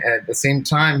horror, and at the same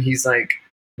time, he's like,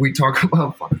 we talk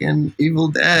about fucking Evil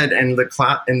Dead and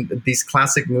and these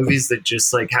classic movies that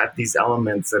just like have these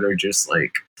elements that are just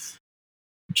like,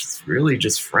 just really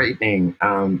just frightening.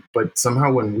 But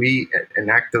somehow when we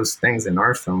enact those things in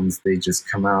our films, they just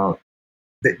come out.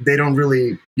 You don't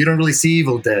really see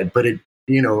Evil Dead, but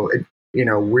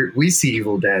we see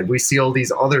Evil Dead. We see all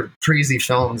these other crazy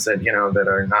films that that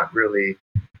are not really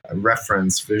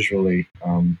referenced visually.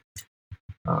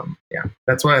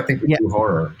 That's why I think we do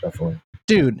horror, definitely.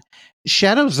 Dude,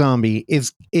 Shadow Zombie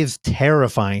is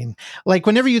terrifying. Like,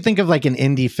 whenever you think of like an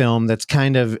indie film that's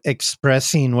kind of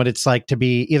expressing what it's like to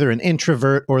be either an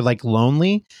introvert or like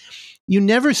lonely, you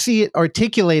never see it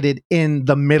articulated in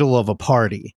the middle of a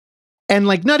party. And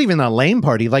like, not even a lame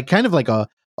party, like kind of like a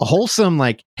wholesome,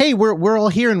 like, hey, we're all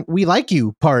here and we like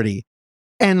you party.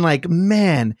 And like,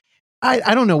 man,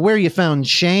 I don't know where you found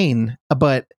Shane,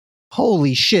 but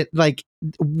holy shit, like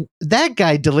that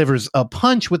guy delivers a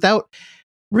punch without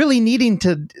really needing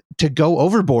to go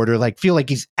overboard or like feel like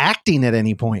he's acting at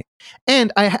any point.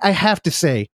 And I have to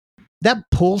say, that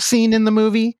pool scene in the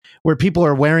movie where people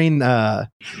are wearing I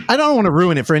don't want to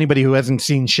ruin it for anybody who hasn't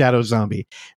seen Shadow Zombie.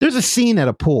 There's a scene at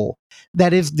a pool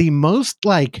that is the most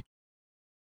like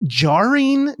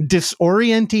jarring,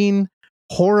 disorienting,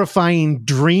 horrifying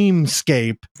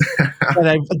dreamscape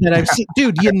that I've seen.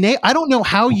 Dude, I don't know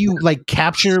how you like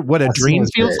capture what a dream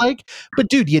feels like, but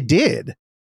dude, you did.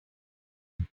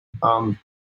 Well,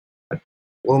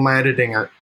 my editing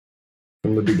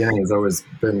from the beginning has always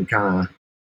been kind of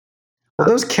Well,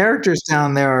 those characters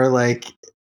down there are like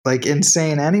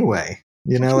insane anyway.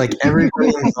 You know, like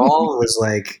everybody involved was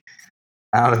like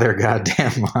out of their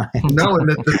goddamn mind. No, and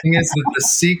the thing is that the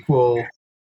sequel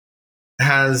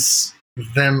has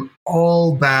them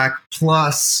all back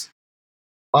plus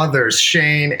others,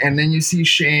 Shane, and then you see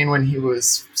Shane when he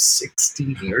was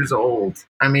 16 years old.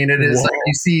 I mean, it is like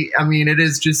you see. I mean, it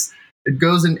is just it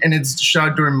goes in, and it's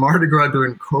shot during Mardi Gras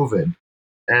during COVID,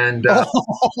 and so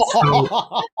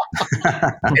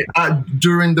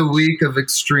during the week of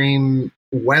extreme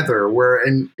weather, where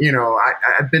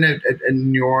I've been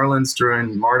in New Orleans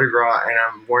during Mardi Gras, and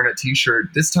I'm wearing a t-shirt.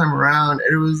 This time around,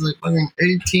 it was like fucking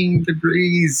 18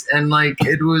 degrees, and like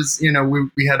it was,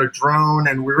 we had a drone,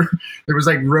 and there was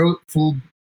like full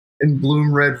in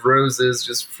bloom red roses,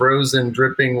 just frozen,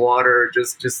 dripping water,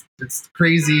 just it's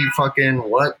crazy fucking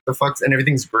what the fuck's, and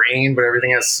everything's green, but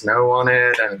everything has snow on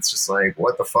it, and it's just like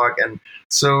what the fuck. And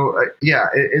so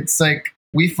it's like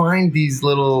we find these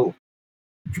little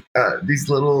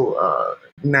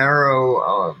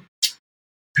narrow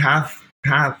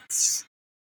paths,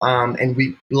 and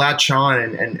we latch on,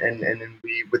 and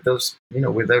we with those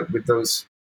with those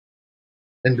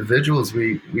individuals,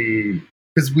 we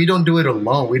because we don't do it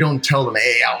alone. We don't tell them,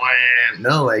 hey, I want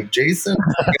no, like Jason.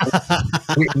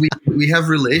 we have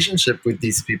relationship with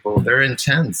these people. They're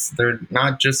intense. They're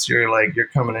not just you're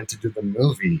coming in to do the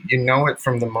movie. You know it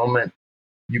from the moment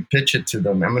you pitch it to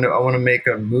them. I want to make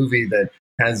a movie that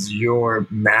has your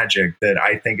magic that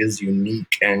I think is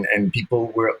unique, and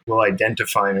people will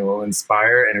identify, and it will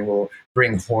inspire, and it will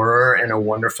bring horror in a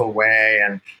wonderful way,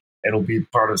 and it'll be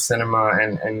part of cinema,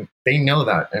 and they know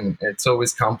that, and it's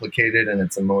always complicated, and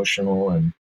it's emotional,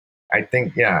 and I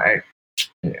think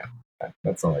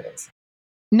that's all I guess.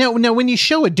 Now, when you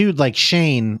show a dude like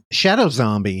Shane Shadow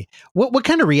Zombie, what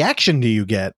kind of reaction do you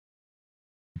get?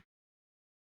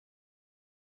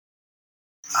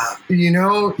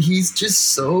 He's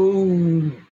just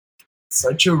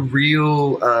such a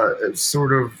real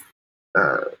sort of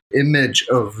image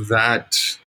of that.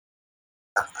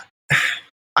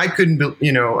 I couldn't,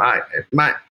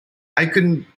 I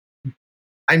couldn't.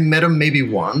 I met him maybe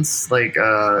once, like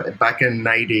back in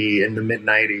the mid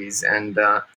 '90s, and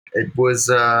it was.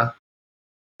 I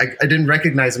didn't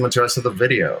recognize him until I saw the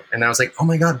video, and I was like, "Oh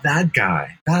my god, that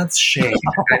guy! That's Shane!"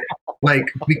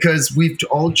 Because we've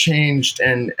all changed,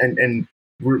 and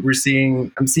we're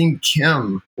seeing. I'm seeing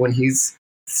Kim when he's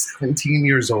 17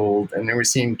 years old, and then we're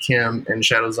seeing Kim in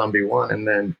Shadow Zombie 1, and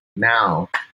then now,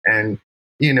 and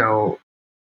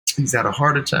he's had a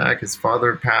heart attack. His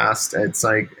father passed. It's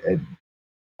like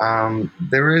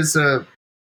there is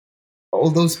all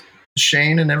those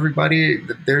Shane and everybody.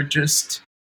 They're just.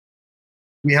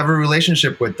 We have a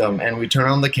relationship with them, and we turn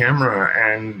on the camera,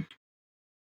 and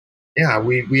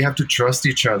we have to trust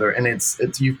each other, and it's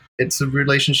a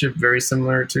relationship very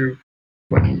similar to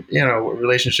when a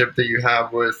relationship that you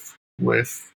have with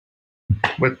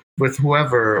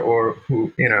whoever or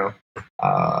who and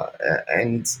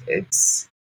it's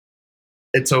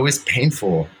always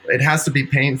painful. It has to be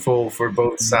painful for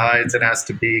both sides. It has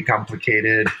to be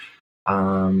complicated.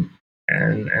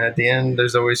 And at the end,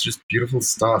 there's always just beautiful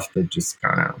stuff that just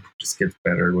kind of just gets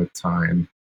better with time.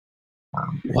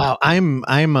 Wow, I'm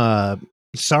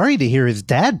sorry to hear his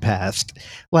dad passed.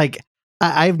 Like,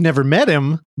 I've never met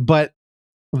him, but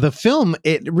the film,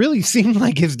 it really seemed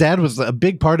like his dad was a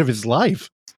big part of his life.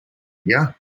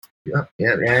 Yeah,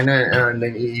 and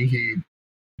then he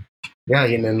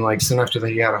and then like soon after that,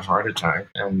 he had a heart attack,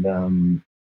 and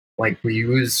like we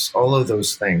use all of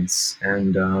those things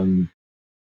and.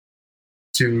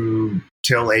 To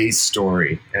tell a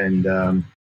story, and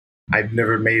I've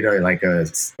never made a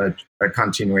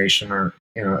continuation or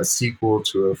a sequel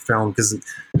to a film, because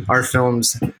our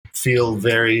films feel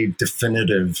very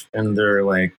definitive, and they're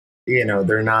like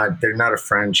they're not a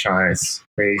franchise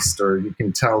based, or you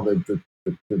can tell that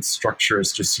the structure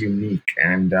is just unique,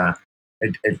 and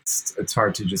it's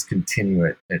hard to just continue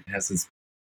it. It has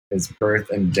its birth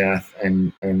and death,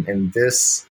 and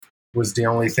this was the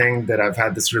only thing that I've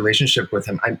had this relationship with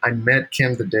him. I met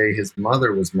Kim the day his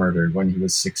mother was murdered when he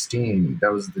was 16.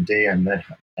 That was the day I met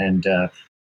him, and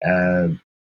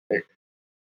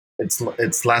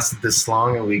it's lasted this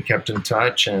long, and we kept in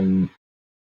touch, and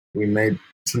we made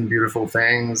some beautiful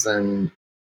things, and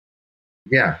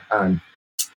well,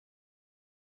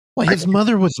 his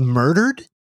mother was murdered?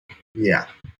 Yeah.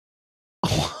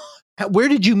 Where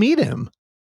did you meet him?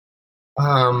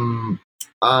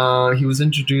 He was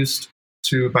introduced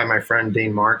to by my friend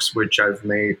Dane Marks, which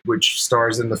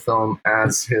stars in the film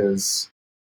as his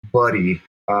buddy,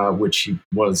 which he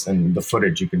was in the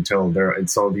footage. You can tell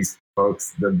it's all these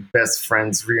folks, the best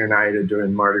friends reunited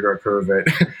doing Mardi Gras Curvet.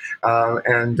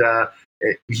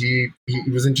 He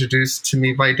was introduced to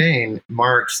me by Dane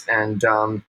Marks, and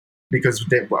because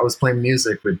I was playing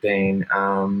music with Dane,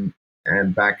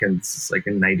 and back in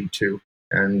in '92,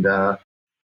 and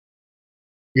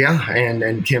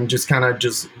and Kim just kind of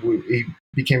he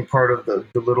became part of the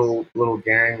little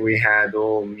gang we had, the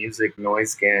little music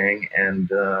noise gang, and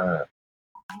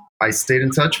I stayed in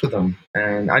touch with him.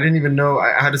 And I didn't even know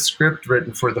I had a script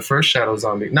written for the first Shadow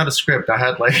Zombie. Not a script. I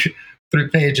had like 3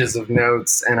 pages of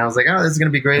notes, and I was like, "Oh, this is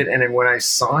gonna be great." And then when I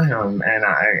saw him, and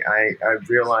I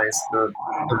realized the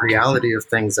reality of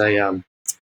things,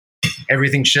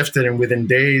 everything shifted, and within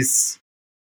days,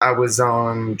 I was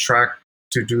on track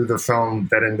to do the film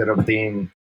that ended up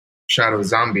being Shadow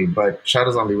Zombie. But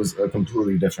Shadow Zombie was a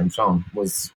completely different film.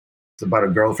 It's about a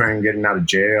girlfriend getting out of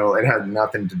jail. It had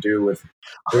nothing to do with.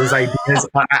 It was ideas.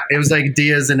 It was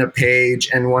ideas in a page.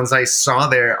 And once I saw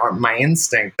my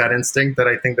instinct, that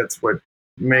I think that's what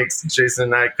makes Jason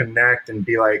and I connect and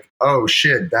be like, oh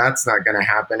shit, that's not going to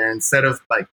happen. And instead of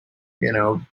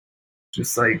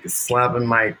just like slapping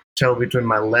my tail between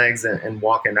my legs and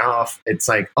walking off, it's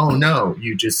like, oh no,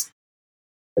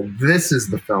 this is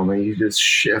the film, and you just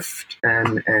shift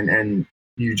and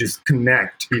you just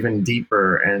connect even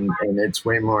deeper, and it's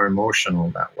way more emotional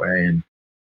that way. And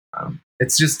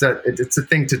it's just it's a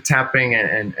thing to tapping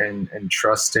and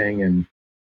trusting, and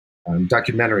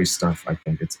documentary stuff. I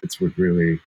think it's what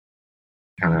really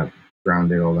kind of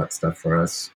grounded all that stuff for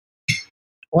us.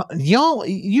 Well,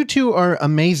 you two are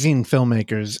amazing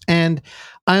filmmakers, and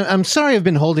I'm sorry I've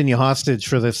been holding you hostage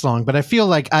for this long, but I feel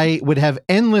like I would have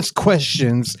endless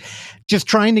questions just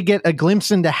trying to get a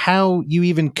glimpse into how you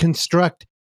even construct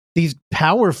these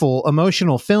powerful,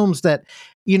 emotional films that,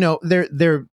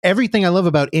 they're everything I love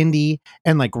about indie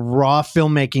and like raw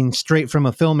filmmaking straight from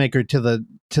a filmmaker to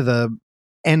the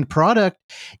end product.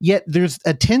 Yet there's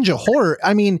a tinge of horror.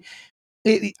 I mean,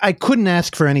 I couldn't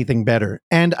ask for anything better.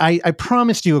 And I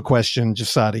promised you a question,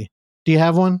 Jasadi. Do you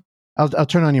have one? I'll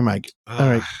turn on your mic. All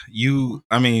right. You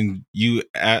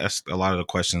asked a lot of the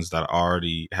questions that I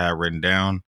already had written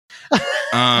down.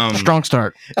 Strong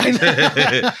start.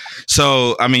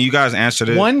 So, I mean, you guys answered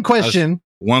it. One question.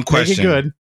 One question. Make it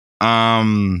good.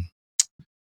 All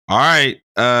right.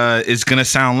 It's going to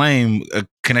sound lame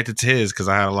connected to his, because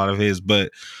I had a lot of his,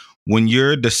 but when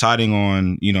you're deciding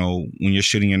on, when you're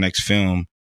shooting your next film,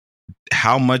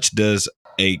 how much does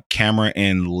a camera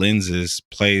and lenses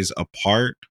plays a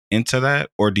part into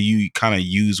that? Or do you kind of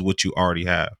use what you already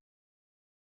have?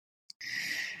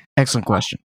 Excellent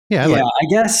question. Yeah, I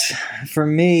guess for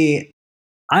me,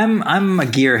 I'm a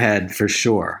gearhead for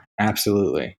sure.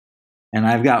 Absolutely. And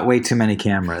I've got way too many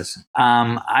cameras.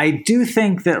 I do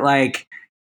think that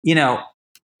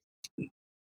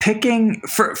picking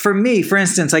for me, for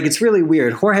instance, like it's really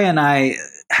weird. Jorge and I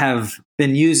have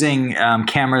been using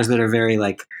cameras that are very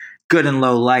like good and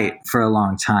low light for a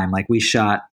long time. Like we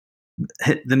shot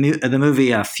the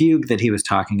movie Fugue that he was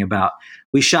talking about.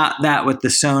 We shot that with the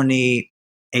Sony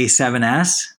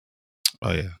A7S.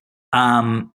 Oh yeah.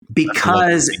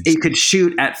 Because it could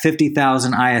shoot at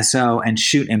 50,000 ISO and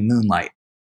shoot in moonlight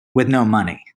with no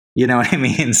money. You know what I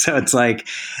mean? So it's like,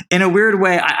 in a weird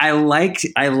way, I like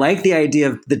the idea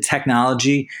of the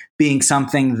technology being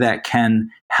something that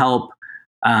can help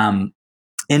indie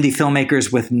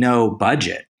filmmakers with no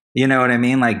budget. You know what I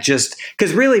mean? Like, just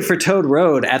because really for Toad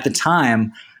Road at the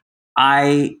time,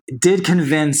 I did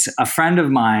convince a friend of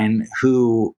mine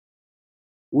who,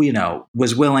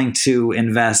 was willing to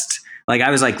invest. Like,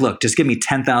 I was like, look, just give me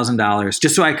 $10,000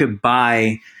 just so I could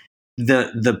buy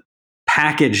the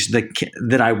package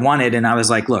that I wanted. And I was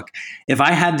like, look, if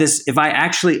I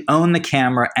actually own the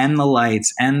camera and the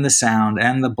lights and the sound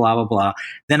and the blah, blah, blah,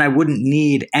 then I wouldn't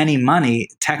need any money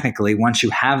technically once you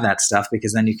have that stuff,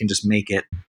 because then you can just make it,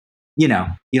 you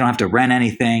don't have to rent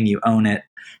anything, you own it.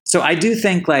 So I do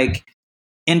think, like,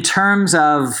 in terms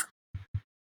of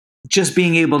just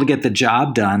being able to get the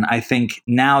job done, I think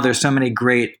now there's so many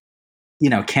great,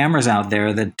 cameras out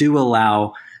there that do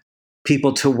allow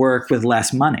people to work with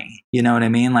less money. You know what I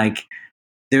mean? Like,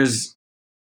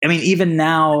 even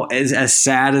now, as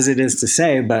sad as it is to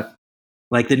say, but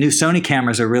like the new Sony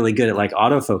cameras are really good at like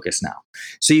autofocus now.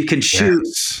 So you can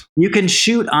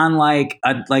shoot, on like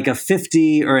a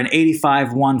 50 or an 85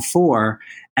 1.4,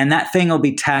 and that thing will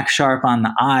be tack sharp on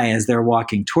the eye as they're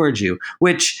walking towards you,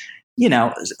 which,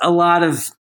 a lot of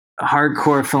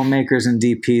hardcore filmmakers and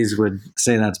DPs would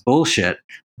say that's bullshit.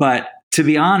 But to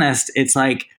be honest, it's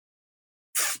like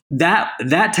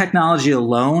that technology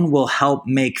alone will help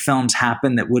make films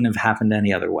happen that wouldn't have happened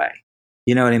any other way.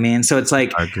 You know what I mean? So it's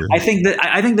like, I agree. I think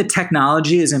the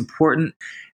technology is important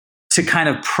to kind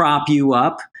of prop you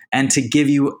up and to give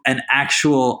you an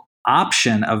actual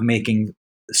option of making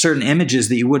certain images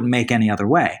that you wouldn't make any other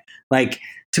way. Like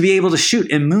to be able to shoot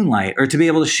in moonlight or to be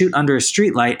able to shoot under a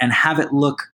street light and have it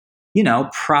look,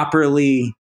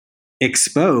 properly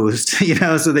exposed,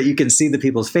 so that you can see the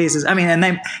people's faces. I mean, and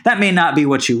that may not be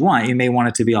what you want. You may want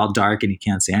it to be all dark and you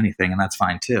can't see anything, and that's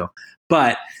fine too.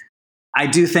 But I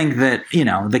do think that,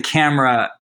 the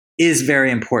camera is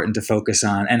very important to focus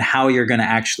on and how you're going to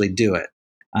actually do it.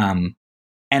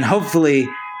 And hopefully,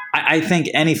 I think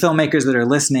any filmmakers that are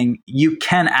listening, you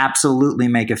can absolutely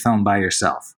make a film by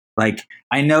yourself. Like,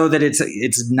 I know that it's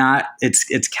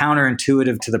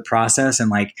counterintuitive to the process, and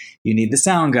like you need the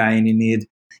sound guy and you need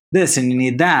this and you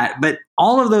need that. But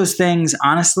all of those things,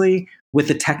 honestly, with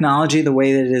the technology the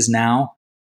way that it is now,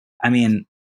 I mean,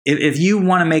 if you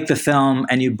want to make the film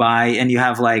and you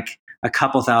have like a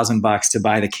couple $1,000 to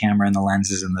buy the camera and the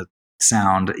lenses and the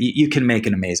sound, you can make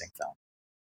an amazing film.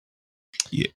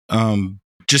 Yeah.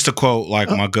 Just to quote like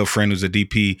my good friend who's a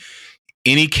DP,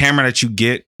 any camera that you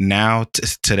get now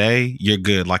today, you're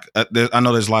good. Like I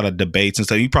know there's a lot of debates and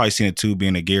stuff. You've probably seen it too,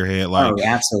 being a gearhead. Like, oh,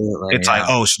 absolutely. It's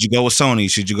like, should you go with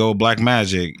Sony? Should you go with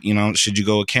Blackmagic? Should you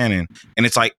go with Canon? And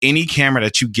it's like any camera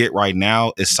that you get right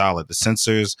now is solid. The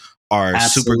sensors are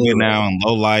super good now and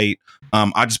low light.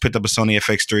 I just picked up a Sony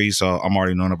FX3, so I'm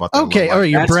already knowing about that. Okay, all right,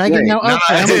 you're bragging now.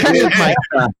 Okay,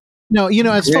 no,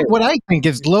 what I think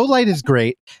is low light is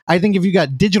great. I think if you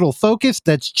got digital focus,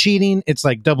 that's cheating. It's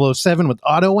like 007 with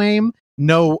auto aim.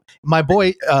 No, my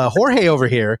boy Jorge over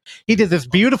here, he did this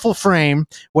beautiful frame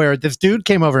where this dude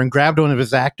came over and grabbed one of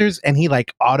his actors, and he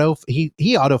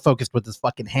auto focused with his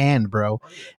fucking hand, bro,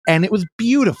 and it was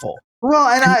beautiful. Well,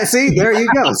 and I see, there you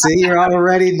go. See, you're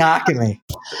already knocking me.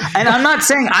 And I'm not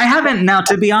saying I haven't, now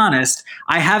to be honest,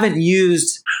 I haven't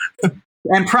used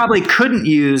and probably couldn't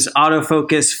use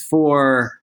autofocus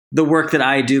for the work that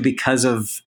I do because of,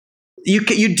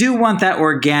 you do want that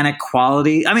organic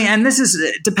quality. I mean, and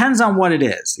it depends on what it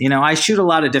is. I shoot a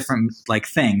lot of different like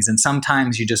things, and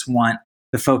sometimes you just want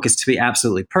the focus to be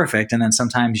absolutely perfect. And then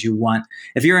sometimes you want,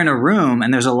 if you're in a room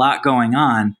and there's a lot going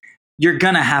on, you're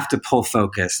going to have to pull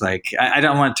focus. Like, I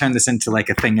don't want to turn this into like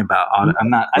a thing about auto. I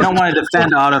don't want to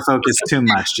defend autofocus too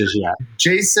much just yet.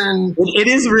 Jason. It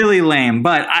is really lame,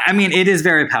 but I mean, it is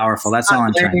very powerful. That's all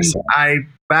I'm trying to say. I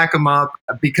back him up.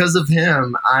 Because of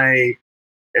him, I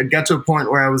got to a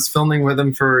point where I was filming with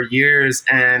him for years,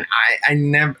 and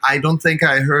I don't think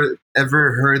I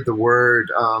ever heard the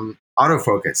word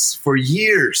autofocus for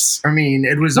years. I mean,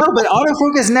 it was but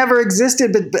autofocus never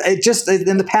existed. But it just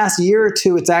in the past year or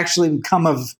two, it's actually come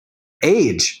of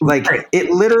age. Like it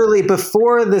literally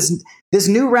before this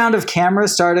new round of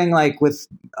cameras, starting like with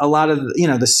a lot of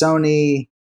the Sony.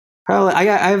 Probably I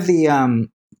have the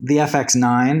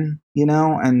FX9,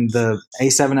 and the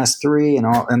A7S III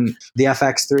and the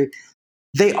FX3.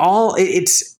 They all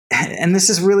and this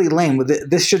is really lame.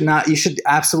 This should not. You should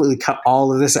absolutely cut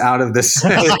all of this out of this.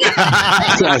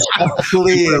 Yes,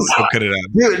 please, cut it out.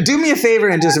 Do me a favor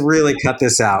and just really cut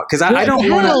this out, because I don't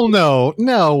want to.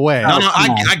 No way. No,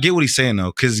 I get what he's saying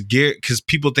though, because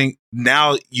people think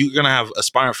now you're gonna have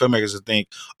aspiring filmmakers that think,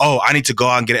 I need to go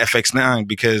out and get an FX9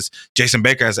 because Jason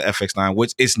Baker has an FX9,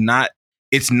 which it's not.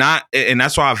 It's not, and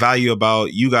that's why I value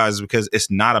about you guys, because it's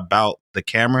not about the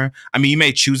camera. I mean, you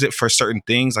may choose it for certain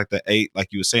things, like like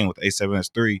you were saying with the A7S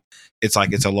III. It's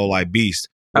like it's a low light beast.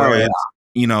 Whereas,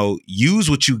 use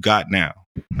what you got now.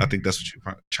 I think that's what you're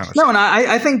trying to say. No, and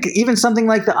I think even something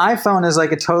like the iPhone is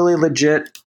like a totally legit.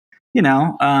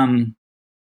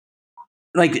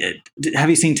 Like, have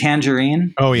you seen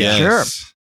Tangerine? Oh yeah, sure.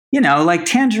 Like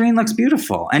Tangerine looks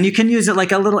beautiful, and you can use it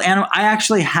like a little I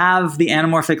actually have the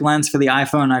anamorphic lens for the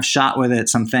iPhone. I've shot with it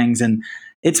some things, and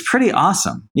it's pretty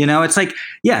awesome. It's like,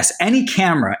 yes, any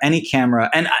camera. And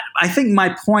I think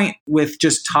my point with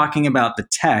just talking about the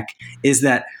tech is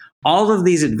that all of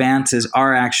these advances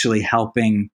are actually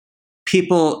helping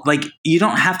people. Like, you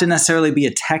don't have to necessarily be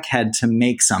a tech head to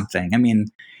make something. I mean,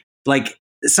 like,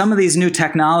 some of these new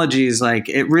technologies, like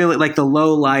it really, like the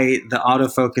low light, the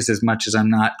autofocus, as much as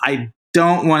I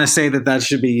don't want to say that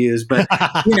should be used, but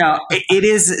it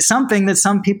is something that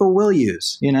some people will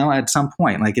use, at some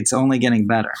point. Like, it's only getting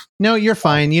better. No, you're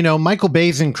fine. Michael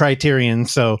Bay's in Criterion,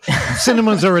 so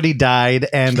cinema's already died,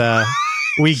 and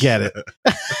we get it.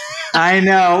 I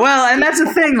know. Well, and that's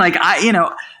the thing. Like,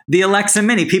 the Alexa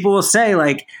Mini, people will say,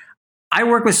 like, I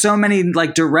work with so many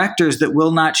like directors that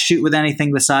will not shoot with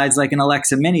anything besides like an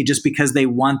Alexa Mini, just because they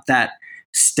want that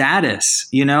status,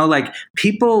 like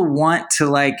people want to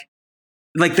like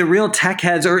like the real tech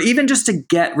heads, or even just to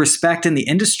get respect in the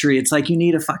industry, it's like you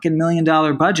need a fucking $1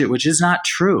 million budget, which is not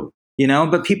true, you know?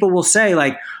 But people will say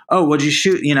like, oh, what'd you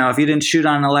shoot? You know, if you didn't shoot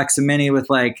on an Alexa Mini with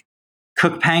like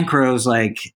Cook Pancrose,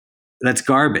 like that's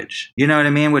garbage. You know what I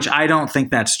mean? Which I don't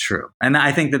think that's true. And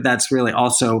I think that that's really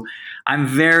also, I'm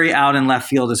very out in left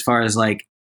field as far as like,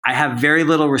 I have very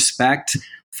little respect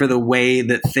for the way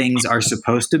that things are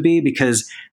supposed to be, because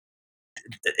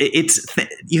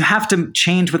you have to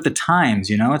change with the times,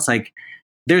 you know? It's like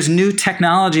there's new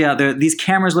technology out there. These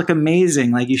cameras look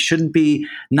amazing. Like you shouldn't be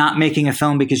not making a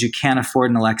film because you can't afford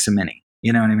an Alexa Mini.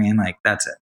 You know what I mean? Like that's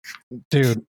it.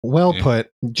 Dude, well put.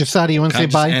 Jasadi, you want to say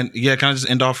bye? Can I just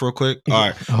end off real quick? All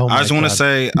right. Oh I just want to God.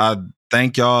 say I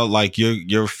thank y'all. Like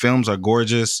your films are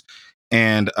gorgeous,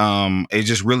 and it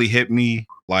just really hit me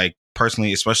like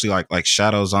personally, especially like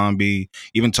Shadow Zombie,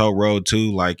 even Toad Road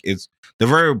too. Like they're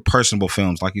very personable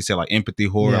films, like you said, like empathy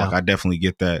horror. Yeah. Like I definitely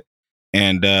get that,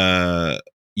 and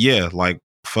yeah, like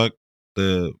fuck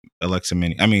the Alexa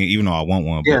Mini. I mean, even though I want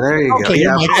one. Yeah, there you Okay,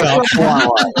 go. yeah, Yeah,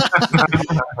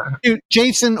 Dude,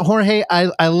 Jason, Jorge,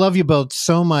 I love you both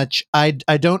so much. I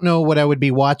don't know what I would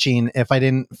be watching if I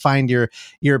didn't find your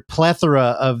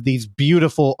plethora of these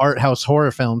beautiful art house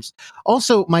horror films.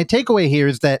 Also, my takeaway here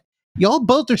is that y'all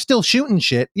both are still shooting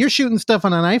shit. You're shooting stuff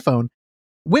on an iPhone.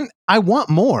 When I want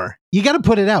more, you got to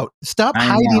put it out. Stop I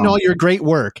hiding know. all your great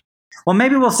work. Well,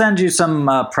 maybe we'll send you some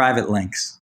private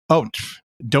links. Oh,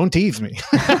 don't tease me.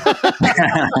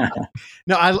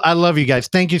 No, I love you guys.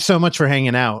 Thank you so much for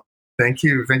hanging out. Thank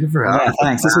you for having Yeah, me.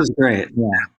 thanks. This was great. Yeah.